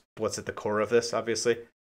that's what's at the core of this, obviously.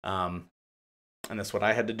 And that's what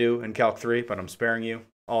I had to do in Calc 3, but I'm sparing you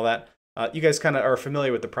all that. You guys kind of are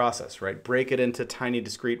familiar with the process, right? Break it into tiny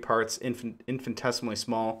discrete parts, infinitesimally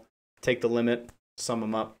small. Take the limit, sum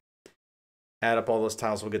them up, add up all those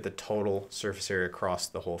tiles. We'll get the total surface area across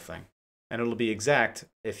the whole thing. And it'll be exact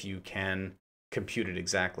if you can compute it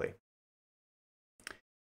exactly.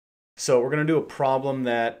 So we're going to do a problem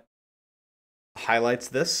that highlights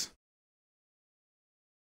this.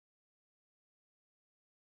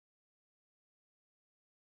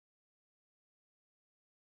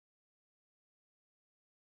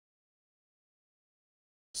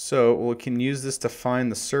 So we can use this to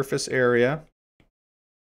find the surface area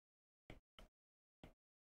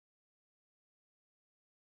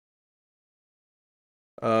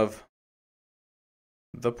of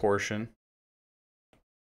the portion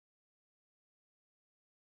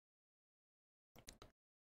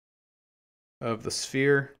of the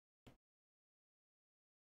sphere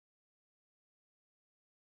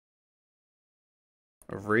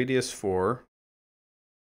of radius 4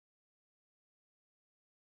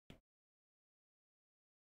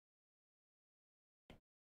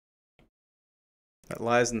 that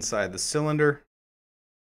lies inside the cylinder,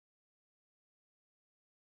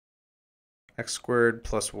 x squared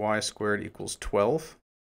plus y squared equals 12,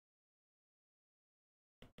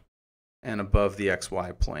 and above the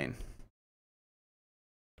xy plane,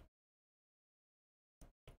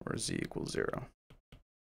 where z equals 0.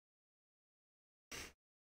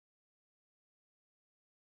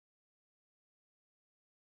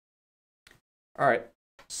 All right,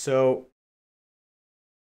 so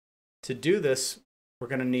to do this, we're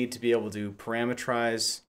going to need to be able to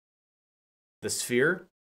parameterize the sphere,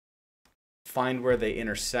 find where they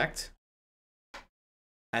intersect,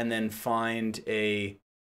 and then find a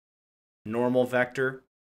normal vector,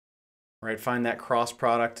 right? Find that cross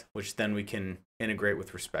product, which then we can integrate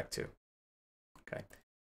with respect to. Okay.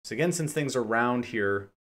 So again, since things are round here,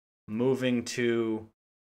 moving to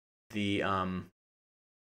the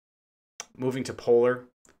moving to polar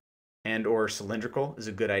and or cylindrical is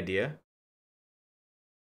a good idea.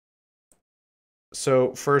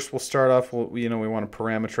 So first we'll start off, we want to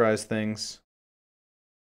parameterize things.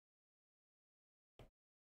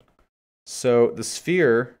 So the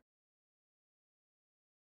sphere,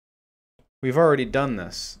 we've already done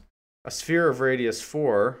this. A sphere of radius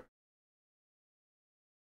 4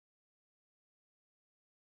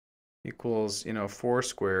 equals, 4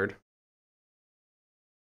 squared.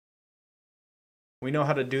 We know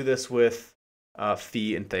how to do this with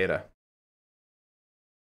phi and theta.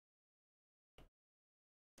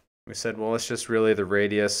 We said, well, it's just really the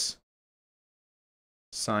radius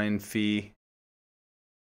sine phi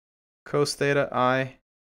cos theta I.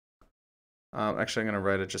 Actually, I'm going to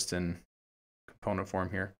write it just in component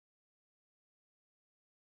form here.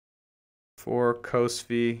 4 cos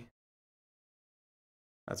phi.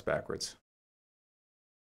 That's backwards.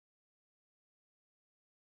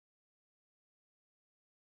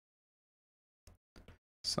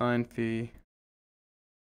 Sine phi,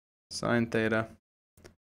 sine theta,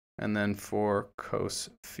 and then 4 cos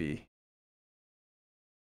phi.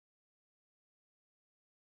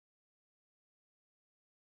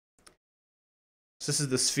 So this is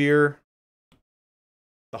the sphere,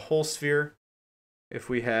 the whole sphere. If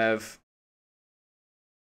we have,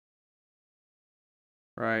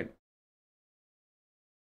 right,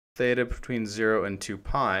 theta between 0 and 2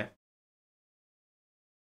 pi.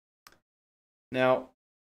 Now,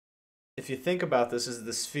 if you think about this, is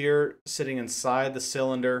the sphere sitting inside the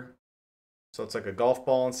cylinder. So it's like a golf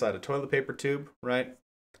ball inside a toilet paper tube, right?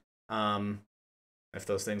 If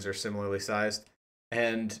those things are similarly sized.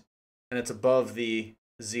 And it's above the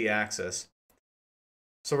z-axis.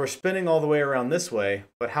 So we're spinning all the way around this way,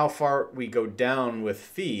 but how far we go down with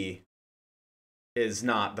phi is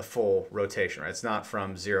not the full rotation, right? It's not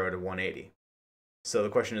from 0 to 180. So the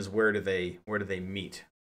question is, where do they meet?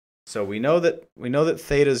 So we know that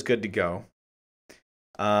theta is good to go.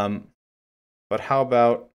 But how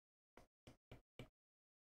about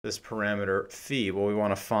this parameter phi? Well, we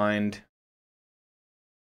want to find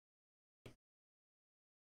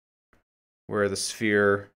where the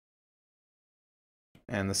sphere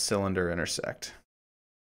and the cylinder intersect.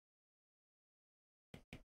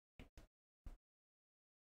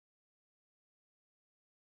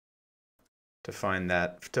 To find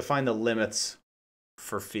the limits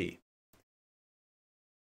for phi.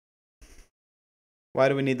 Why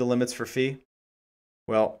do we need the limits for phi?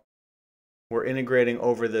 Well, we're integrating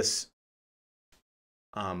over this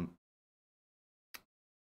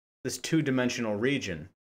this two-dimensional region.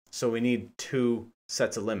 So we need two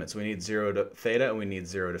sets of limits. We need 0 to theta and we need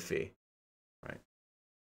 0 to phi. Right.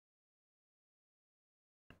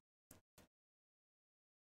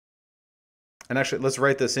 And actually, let's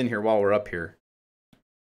write this in here while we're up here.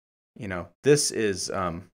 You know, this is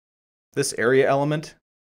this area element.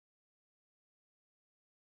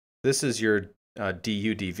 This is your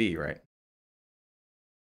du dv, right?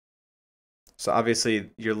 So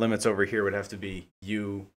obviously, your limits over here would have to be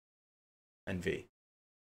u and v.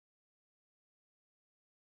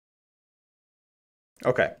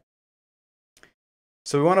 Okay.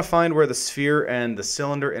 So we want to find where the sphere and the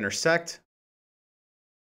cylinder intersect.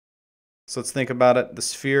 So let's think about it. The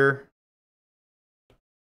sphere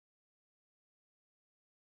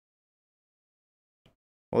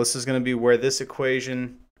well, this is going to be where this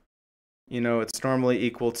equation, you know, it's normally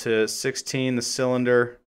equal to 16. The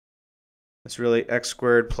cylinder is really x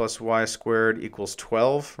squared plus y squared equals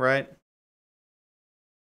 12, right?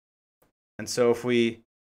 And so if we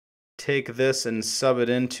take this and sub it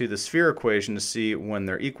into the sphere equation to see when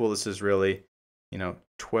they're equal, this is really, you know,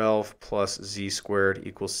 12 plus z squared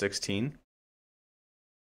equals 16.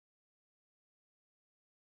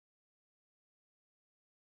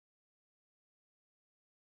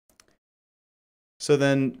 So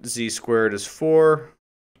then z squared is 4,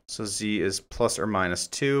 so z is plus or minus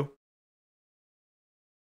 2.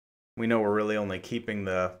 We know we're really only keeping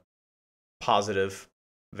the positive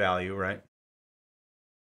value, right?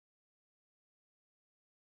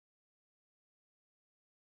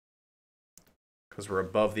 Because we're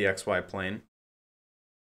above the xy plane.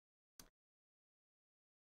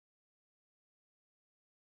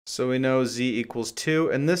 So we know z equals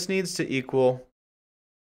 2, and this needs to equal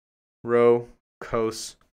rho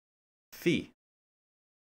cos phi.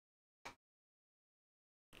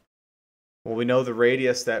 Well, we know the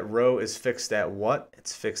radius, that rho is fixed at what?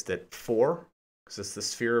 It's fixed at 4, because it's the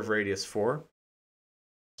sphere of radius 4.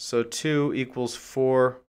 So 2 equals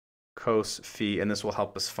 4 cos phi, and this will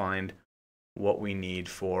help us find what we need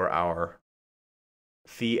for our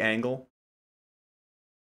phi angle.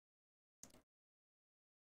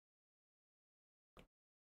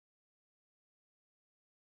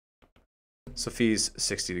 So phi is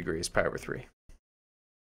 60 degrees, pi over 3.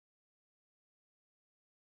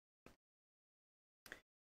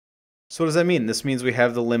 So what does that mean? This means we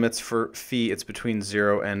have the limits for phi. It's between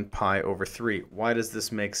 0 and pi over 3. Why does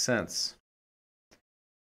this make sense?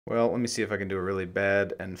 Well, let me see if I can do a really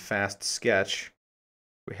bad and fast sketch.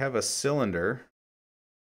 We have a cylinder,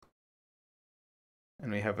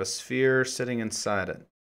 and we have a sphere sitting inside it.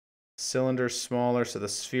 Cylinder's smaller, so the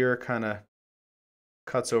sphere kind of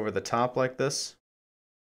cuts over the top like this.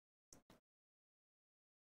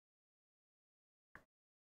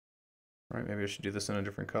 All right, maybe I should do this in a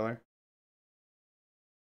different color.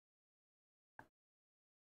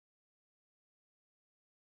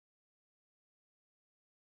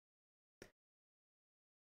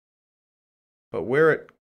 But where it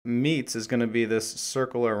meets is going to be this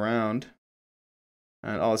circle around.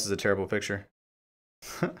 And oh, this is a terrible picture.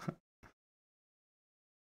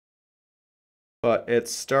 But it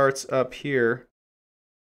starts up here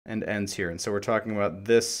and ends here. And so we're talking about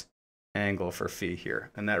this angle for phi here.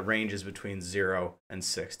 And that ranges between 0 and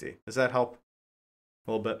 60. Does that help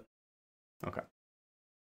a little bit? Okay.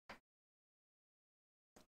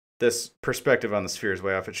 This perspective on the sphere is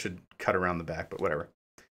way off. It should cut around the back, but whatever.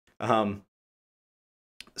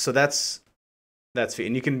 So that's phi.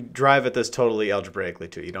 And you can drive at this totally algebraically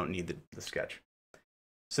too. You don't need the sketch.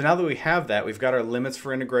 So now that we have that, we've got our limits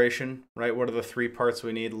for integration, right? What are the 3 parts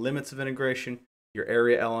we need? Limits of integration, your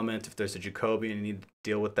area element, if there's a Jacobian, you need to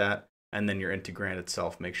deal with that, and then your integrand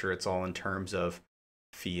itself. Make sure it's all in terms of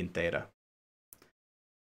phi and theta.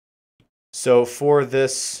 So for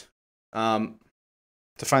this, to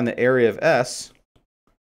find the area of S,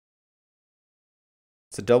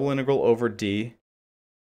 it's a double integral over d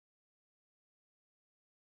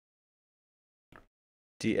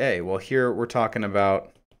dA. Well, here we're talking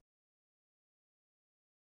about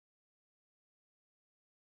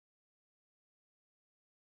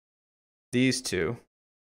these two.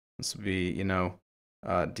 This would be, you know,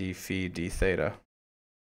 d phi, d theta.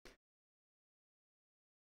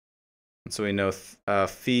 And so we know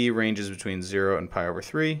phi ranges between 0 and pi over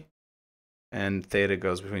 3, and theta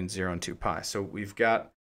goes between 0 and 2 pi. So we've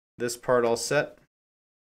got this part all set.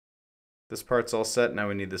 This part's all set. Now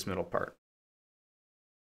we need this middle part.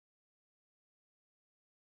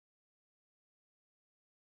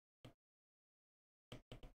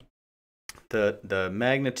 The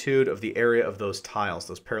magnitude of the area of those tiles,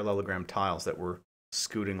 those parallelogram tiles that we're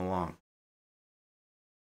scooting along.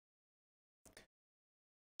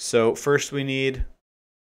 So first we need,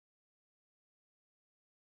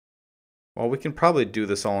 well, we can probably do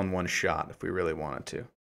this all in one shot if we really wanted to.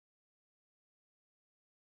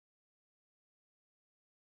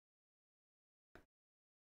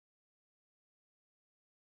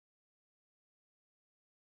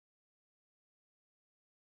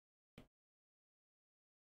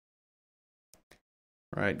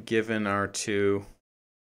 Right, given our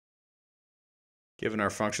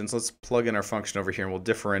functions, let's plug in our function over here and we'll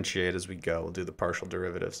differentiate as we go. We'll do the partial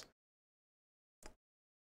derivatives.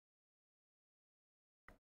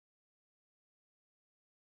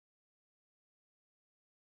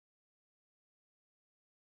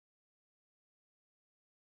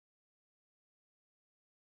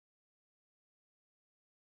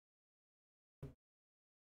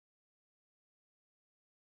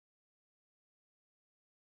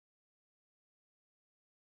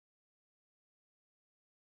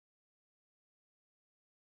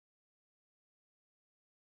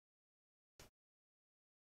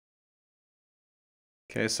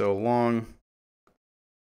 Okay, so along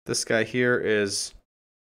this guy here is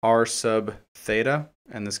r sub theta,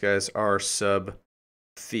 and this guy is r sub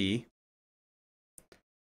phi.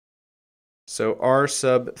 So r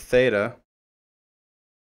sub theta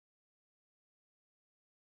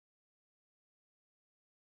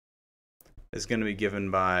is going to be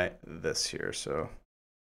given by this here. So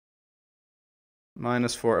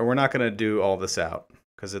minus 4, and we're not going to do all this out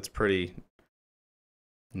because it's pretty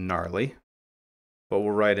gnarly. But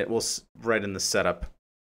we'll write in the setup.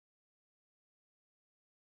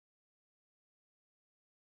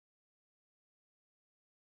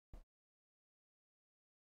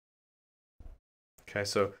 Okay,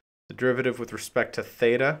 so the derivative with respect to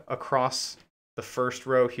theta across the first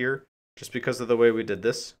row here, just because of the way we did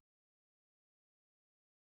this.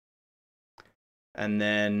 And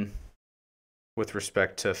then with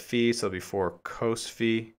respect to phi, so it'll be 4 cos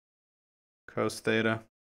phi, cos theta.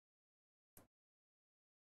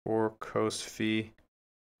 4 cos phi,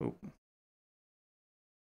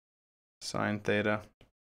 sine theta,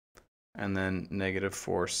 and then negative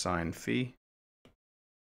 4 sine phi.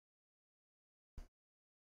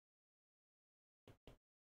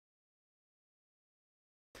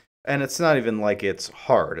 And it's not even like it's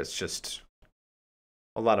hard, it's just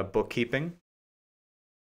a lot of bookkeeping.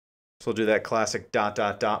 So we'll do that classic ...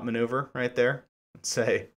 maneuver right there and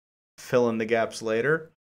say fill in the gaps later.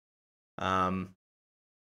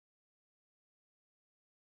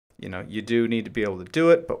 You know, you do need to be able to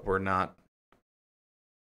do it, but we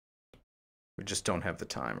just don't have the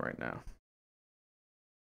time right now.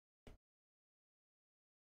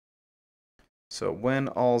 So when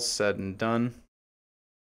all's said and done,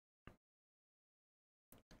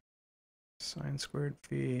 sine squared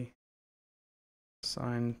phi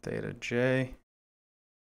sine theta j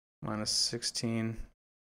minus 16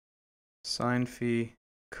 sine phi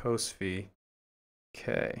cos phi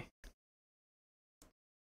k.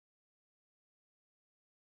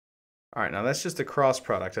 All right, now that's just a cross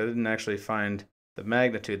product. I didn't actually find the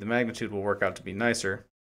magnitude. The magnitude will work out to be nicer.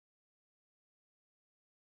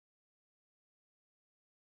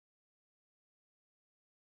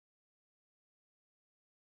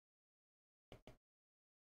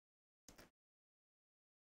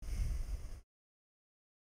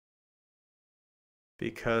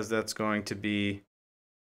 Because that's going to be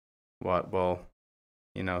what? Well,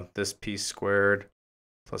 you know, this piece squared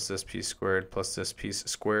plus this piece squared plus this piece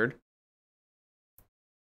squared.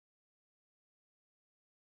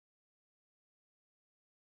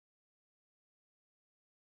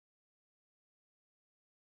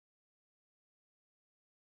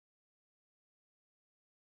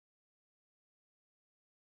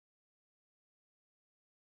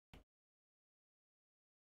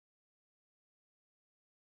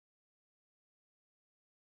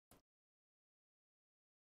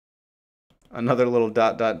 Another little ...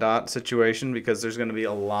 situation, because there's going to be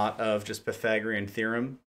a lot of just Pythagorean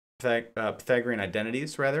theorem, Pythagorean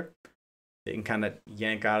identities rather. You can kind of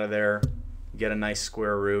yank out of there, get a nice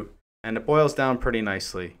square root, and it boils down pretty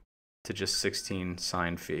nicely to just 16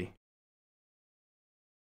 sine phi.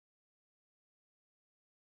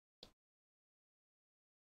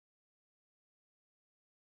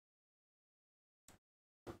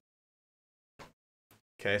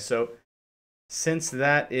 Okay, so since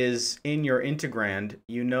that is in your integrand,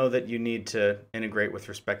 you know that you need to integrate with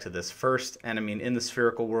respect to this first. And I mean, in the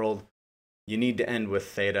spherical world, you need to end with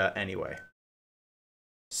theta anyway.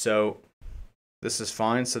 So this is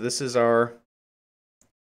fine. So this is our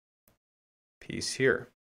piece here.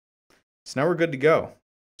 So now we're good to go.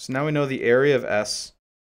 So now we know the area of S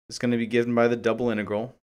is going to be given by the double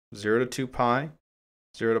integral, 0 to 2 pi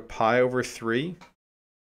 0 to pi over 3,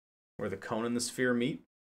 where the cone and the sphere meet.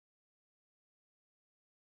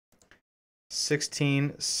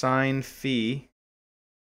 16 sine phi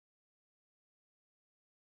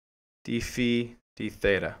d phi d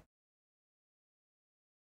theta.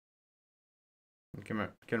 You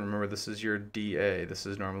can remember this is your dA. This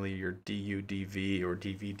is normally your du dv or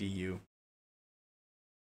dv du.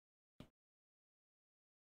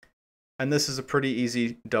 And this is a pretty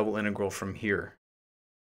easy double integral from here.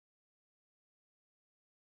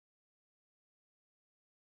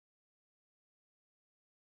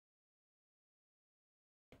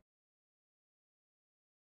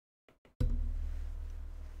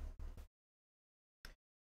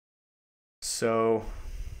 So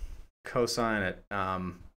cosine at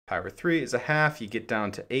pi over 3 is a half. You get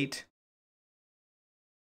down to 8.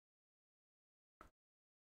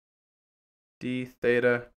 D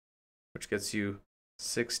theta, which gets you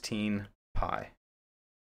 16 pi.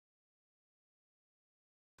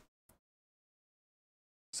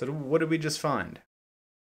 So what did we just find?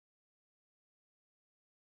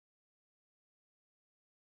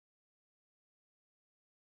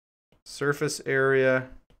 Surface area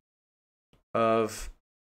of,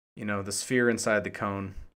 the sphere inside the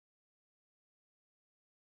cone,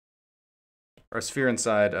 or a sphere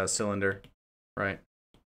inside a cylinder, right?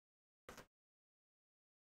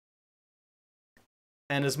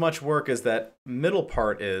 And as much work as that middle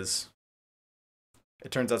part is,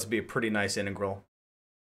 it turns out to be a pretty nice integral.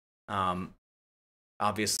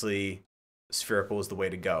 Obviously, spherical is the way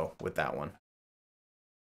to go with that one.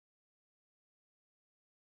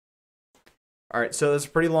 All right, so that's a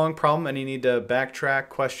pretty long problem, and you need to backtrack,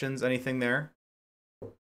 questions, anything there?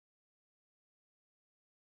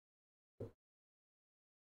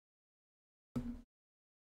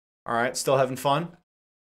 All right, still having fun?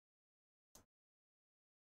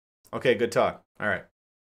 Okay, good talk. All right.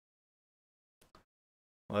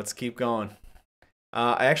 Let's keep going.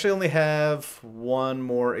 I actually only have one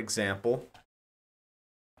more example.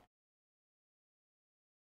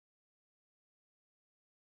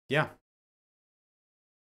 Yeah.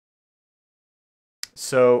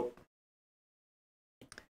 So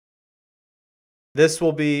this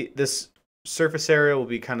surface area will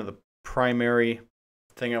be kind of the primary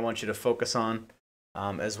thing I want you to focus on,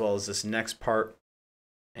 as well as this next part.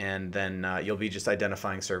 And then you'll be just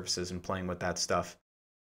identifying surfaces and playing with that stuff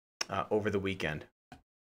over the weekend.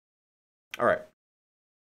 All right.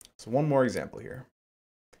 So one more example here.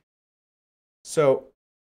 So,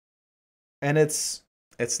 and it's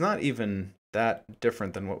not even that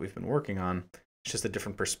different than what we've been working on. It's just a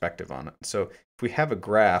different perspective on it. So if we have a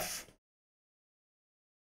graph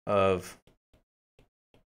of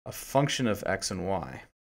a function of x and y,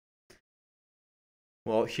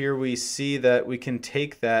 well, here we see that we can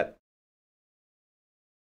take that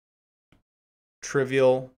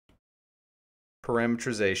trivial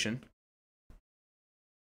parameterization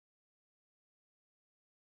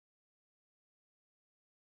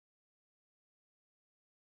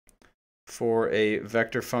for a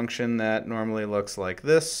vector function that normally looks like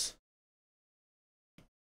this.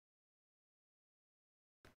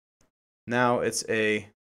 Now it's a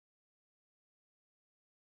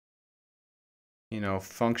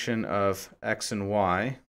function of x and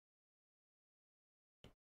y.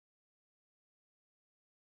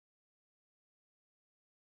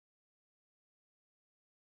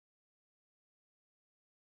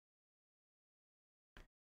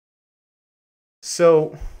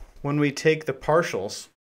 So when we take the partials,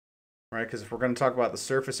 right, because if we're going to talk about the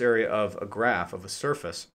surface area of a graph, of a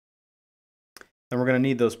surface, then we're going to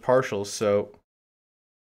need those partials. So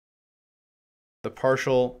the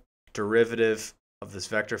partial derivative of this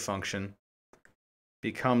vector function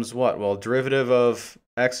becomes what? Well, derivative of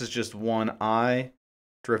x is just 1i.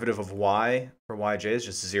 Derivative of y, or yj, is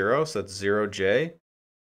just 0, so that's 0j.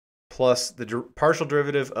 Plus the partial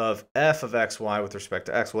derivative of f of xy with respect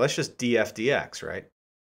to x. Well, that's just df dx, right?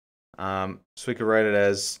 So we could write it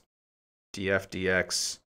as df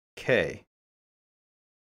dx k.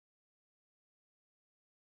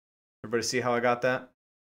 Everybody see how I got that?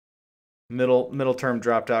 Middle term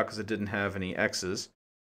dropped out because it didn't have any x's.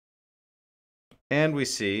 And we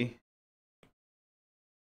see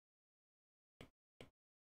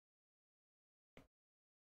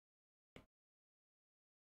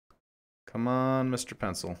come on, Mr.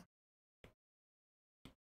 Pencil.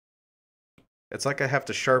 It's like I have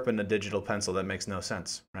to sharpen a digital pencil. That makes no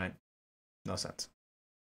sense, right? No sense.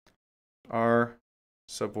 R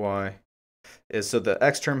sub y is, so the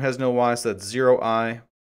x term has no y, so that's 0i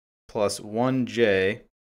plus 1j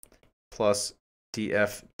plus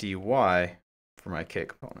df dy for my k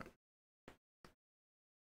component.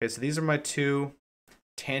 Okay, so these are my two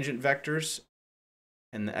tangent vectors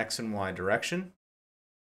in the x and y direction.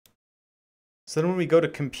 So then when we go to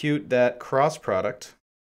compute that cross product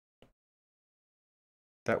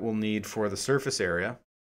that we'll need for the surface area,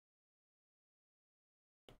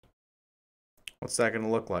 what's that going to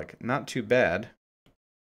look like? Not too bad.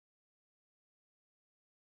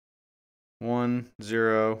 1,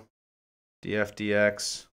 0, df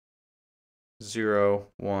dx, 0,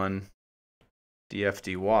 1, df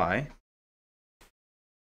dy.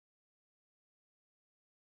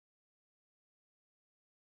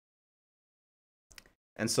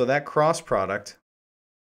 And so that cross product,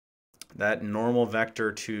 that normal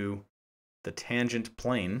vector to the tangent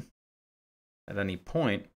plane at any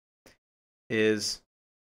point, is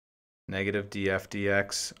negative df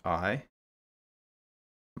dx I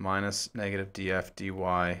minus negative df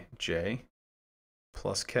dy j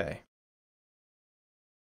plus k.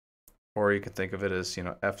 Or you can think of it as,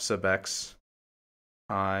 f sub x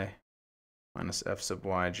I minus f sub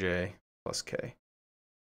yj plus k.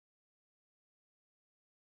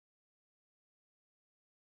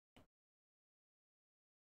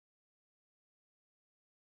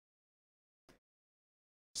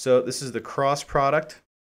 So this is the cross product.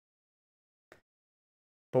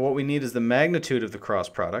 But what we need is the magnitude of the cross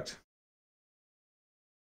product,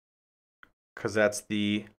 because that's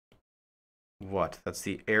the what? That's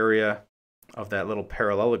the area of that little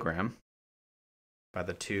parallelogram by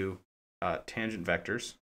the two tangent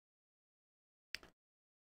vectors.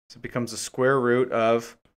 So it becomes the square root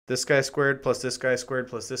of this guy squared plus this guy squared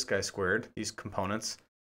plus this guy squared, these components.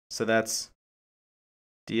 So that's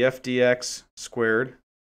df dx squared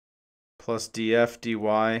plus df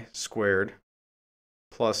dy squared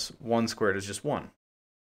plus 1 squared is just 1.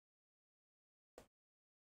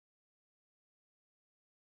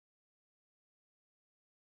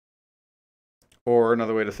 Or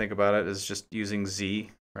another way to think about it is just using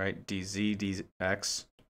z, right? dz dx.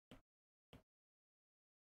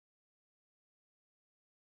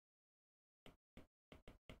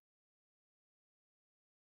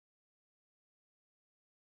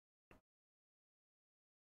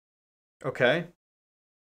 Okay.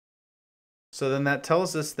 So then that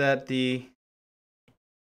tells us that the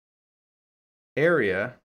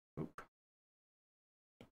area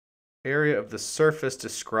of the surface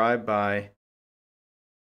described by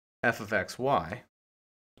f of xy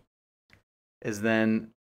is then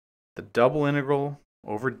the double integral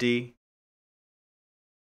over d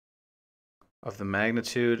of the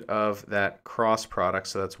magnitude of that cross product.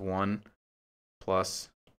 So that's 1 plus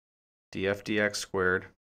df dx squared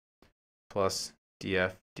plus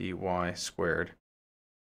df dy squared,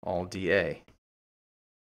 all dA.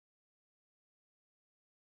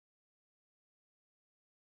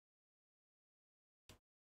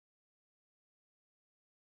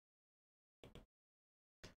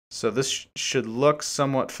 So this should look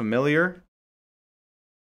somewhat familiar.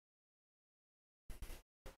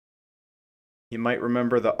 You might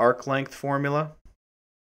remember the arc length formula,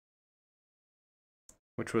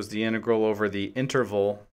 which was the integral over the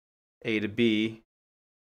interval a to b,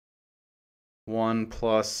 1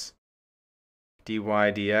 plus dy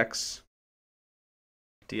dx,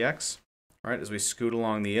 right, as we scoot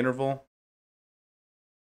along the interval,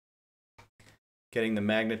 getting the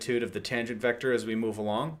magnitude of the tangent vector as we move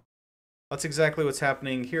along. That's exactly what's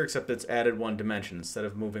happening here, except it's added one dimension. Instead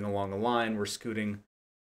of moving along a line, we're scooting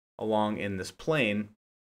along in this plane,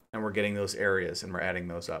 and we're getting those areas, and we're adding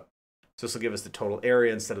those up. So this will give us the total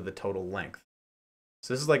area instead of the total length.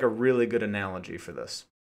 So this is like a really good analogy for this,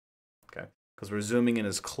 okay? Because we're zooming in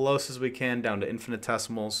as close as we can down to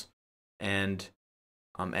infinitesimals, and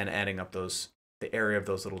adding up the area of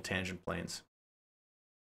those little tangent planes.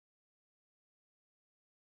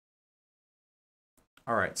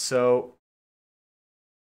 All right, so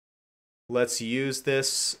let's use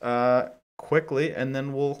this quickly, and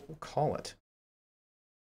then we'll call it.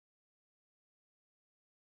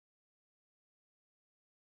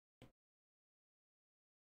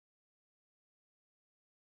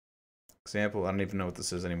 Example, I don't even know what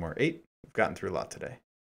this is anymore. 8. We've gotten through a lot today.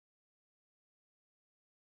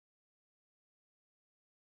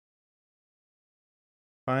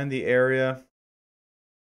 Find the area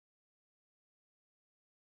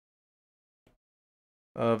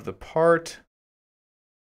of the part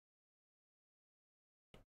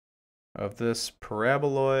of this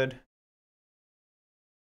paraboloid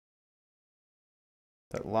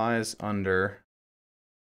that lies under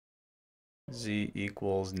z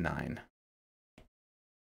equals 9.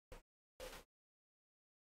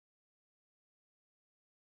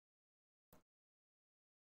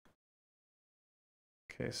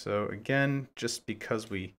 Okay, so again, just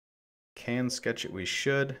because we can sketch it, we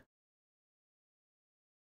should.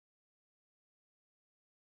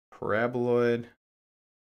 Paraboloid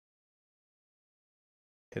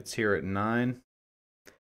hits here at 9. And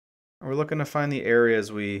we're looking to find the area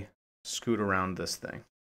as we scoot around this thing.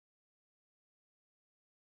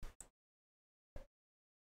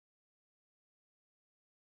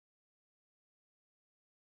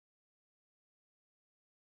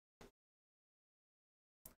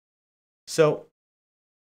 So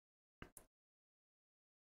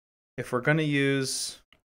if we're going to use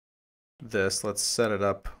this, let's set it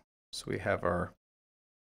up so we have our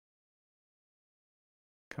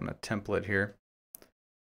kind of template here.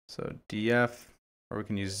 So df, or we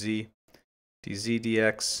can use z, dz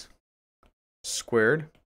dx squared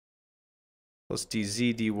plus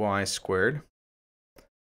dz dy squared,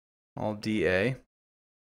 all dA.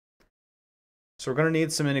 So we're going to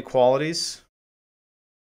need some inequalities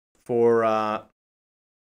for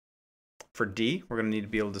D. We're going to need to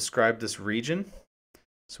be able to describe this region.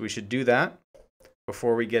 So we should do that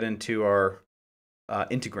before we get into our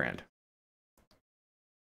integrand.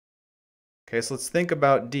 Okay, so let's think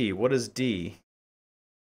about D. What is D?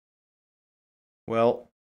 Well,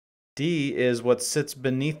 D is what sits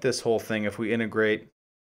beneath this whole thing if we integrate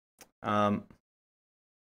up.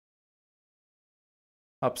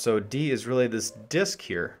 So D is really this disk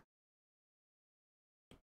here.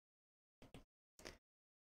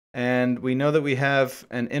 And we know that we have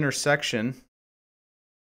an intersection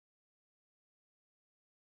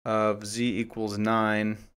of z equals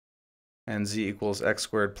 9 and z equals x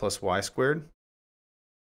squared plus y squared.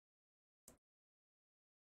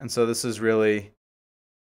 And so this is really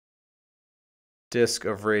disk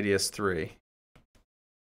of radius 3.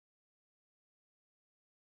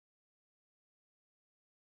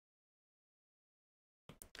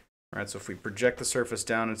 All right, so if we project the surface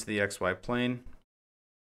down into the xy plane,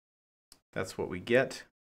 that's what we get.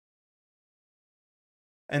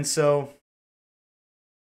 And so,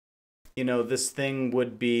 you know, this thing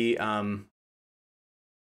would be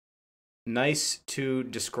nice to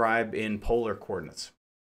describe in polar coordinates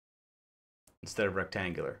instead of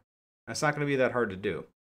rectangular. That's not going to be that hard to do.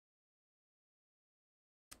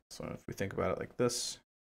 So if we think about it like this.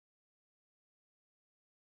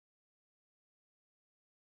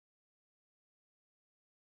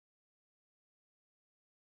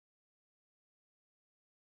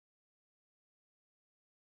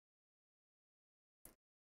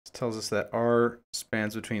 This tells us that r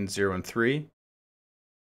spans between 0 and 3,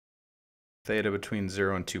 theta between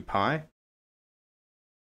 0 and 2 pi.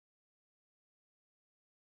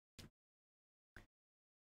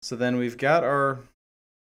 So then we've got our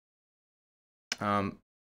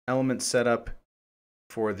element set up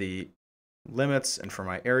for the limits and for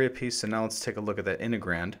my area piece. So now let's take a look at that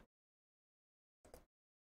integrand.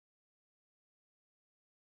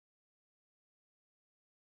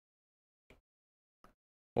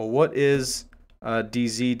 Well, what is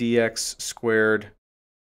dz dx squared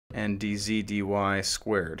and dz dy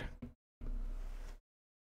squared?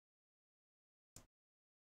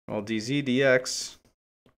 Well, dz dx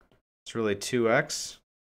is really 2x.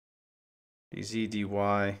 dz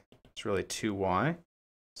dy is really 2y.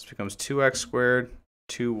 This becomes 2x squared,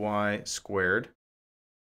 2y squared.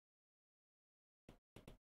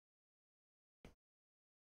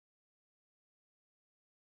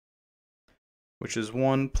 Which is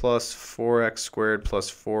 1 plus 4x squared plus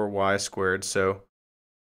 4y squared. So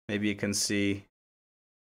maybe you can see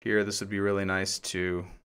here, this would be really nice to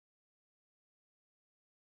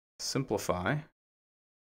simplify.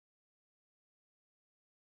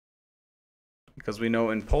 Because we know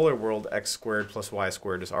in polar world, x squared plus y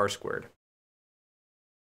squared is r squared.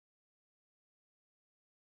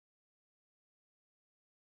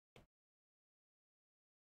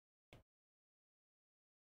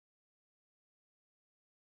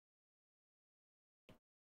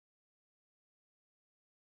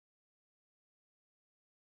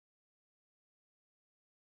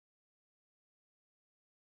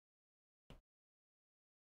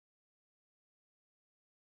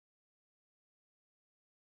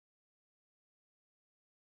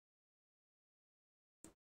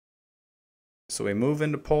 So we move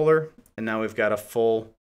into polar, and now we've got a full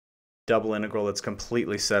double integral that's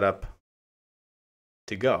completely set up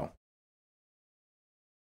to go.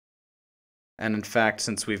 And in fact,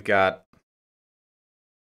 since we've got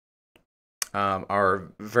our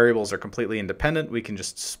variables are completely independent, we can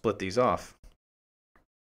just split these off.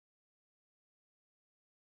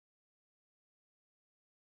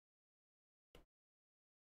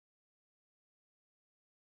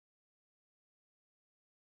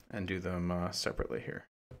 And do them separately here.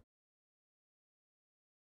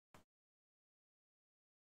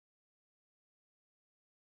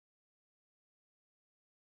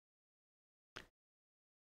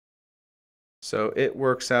 So it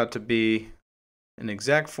works out to be an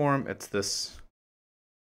exact form. It's this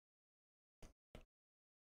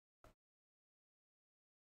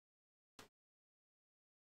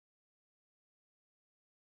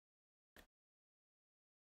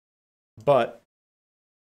but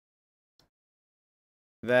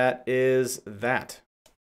that is that.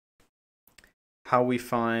 How we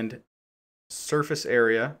find surface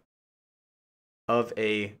area of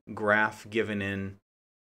a graph given in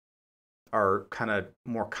our kind of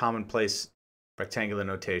more commonplace rectangular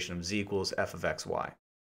notation of z equals f of x, y.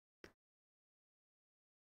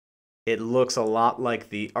 It looks a lot like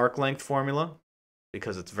the arc length formula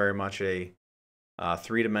because it's very much a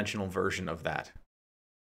three-dimensional version of that.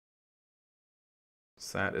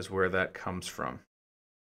 So that is where that comes from.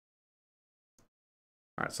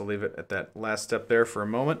 All right, so leave it at that last step there for a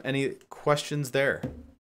moment. Any questions there?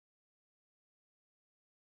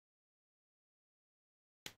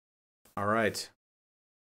 All right.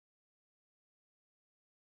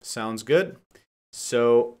 Sounds good.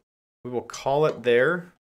 So we will call it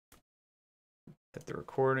there. Get the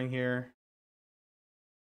recording here.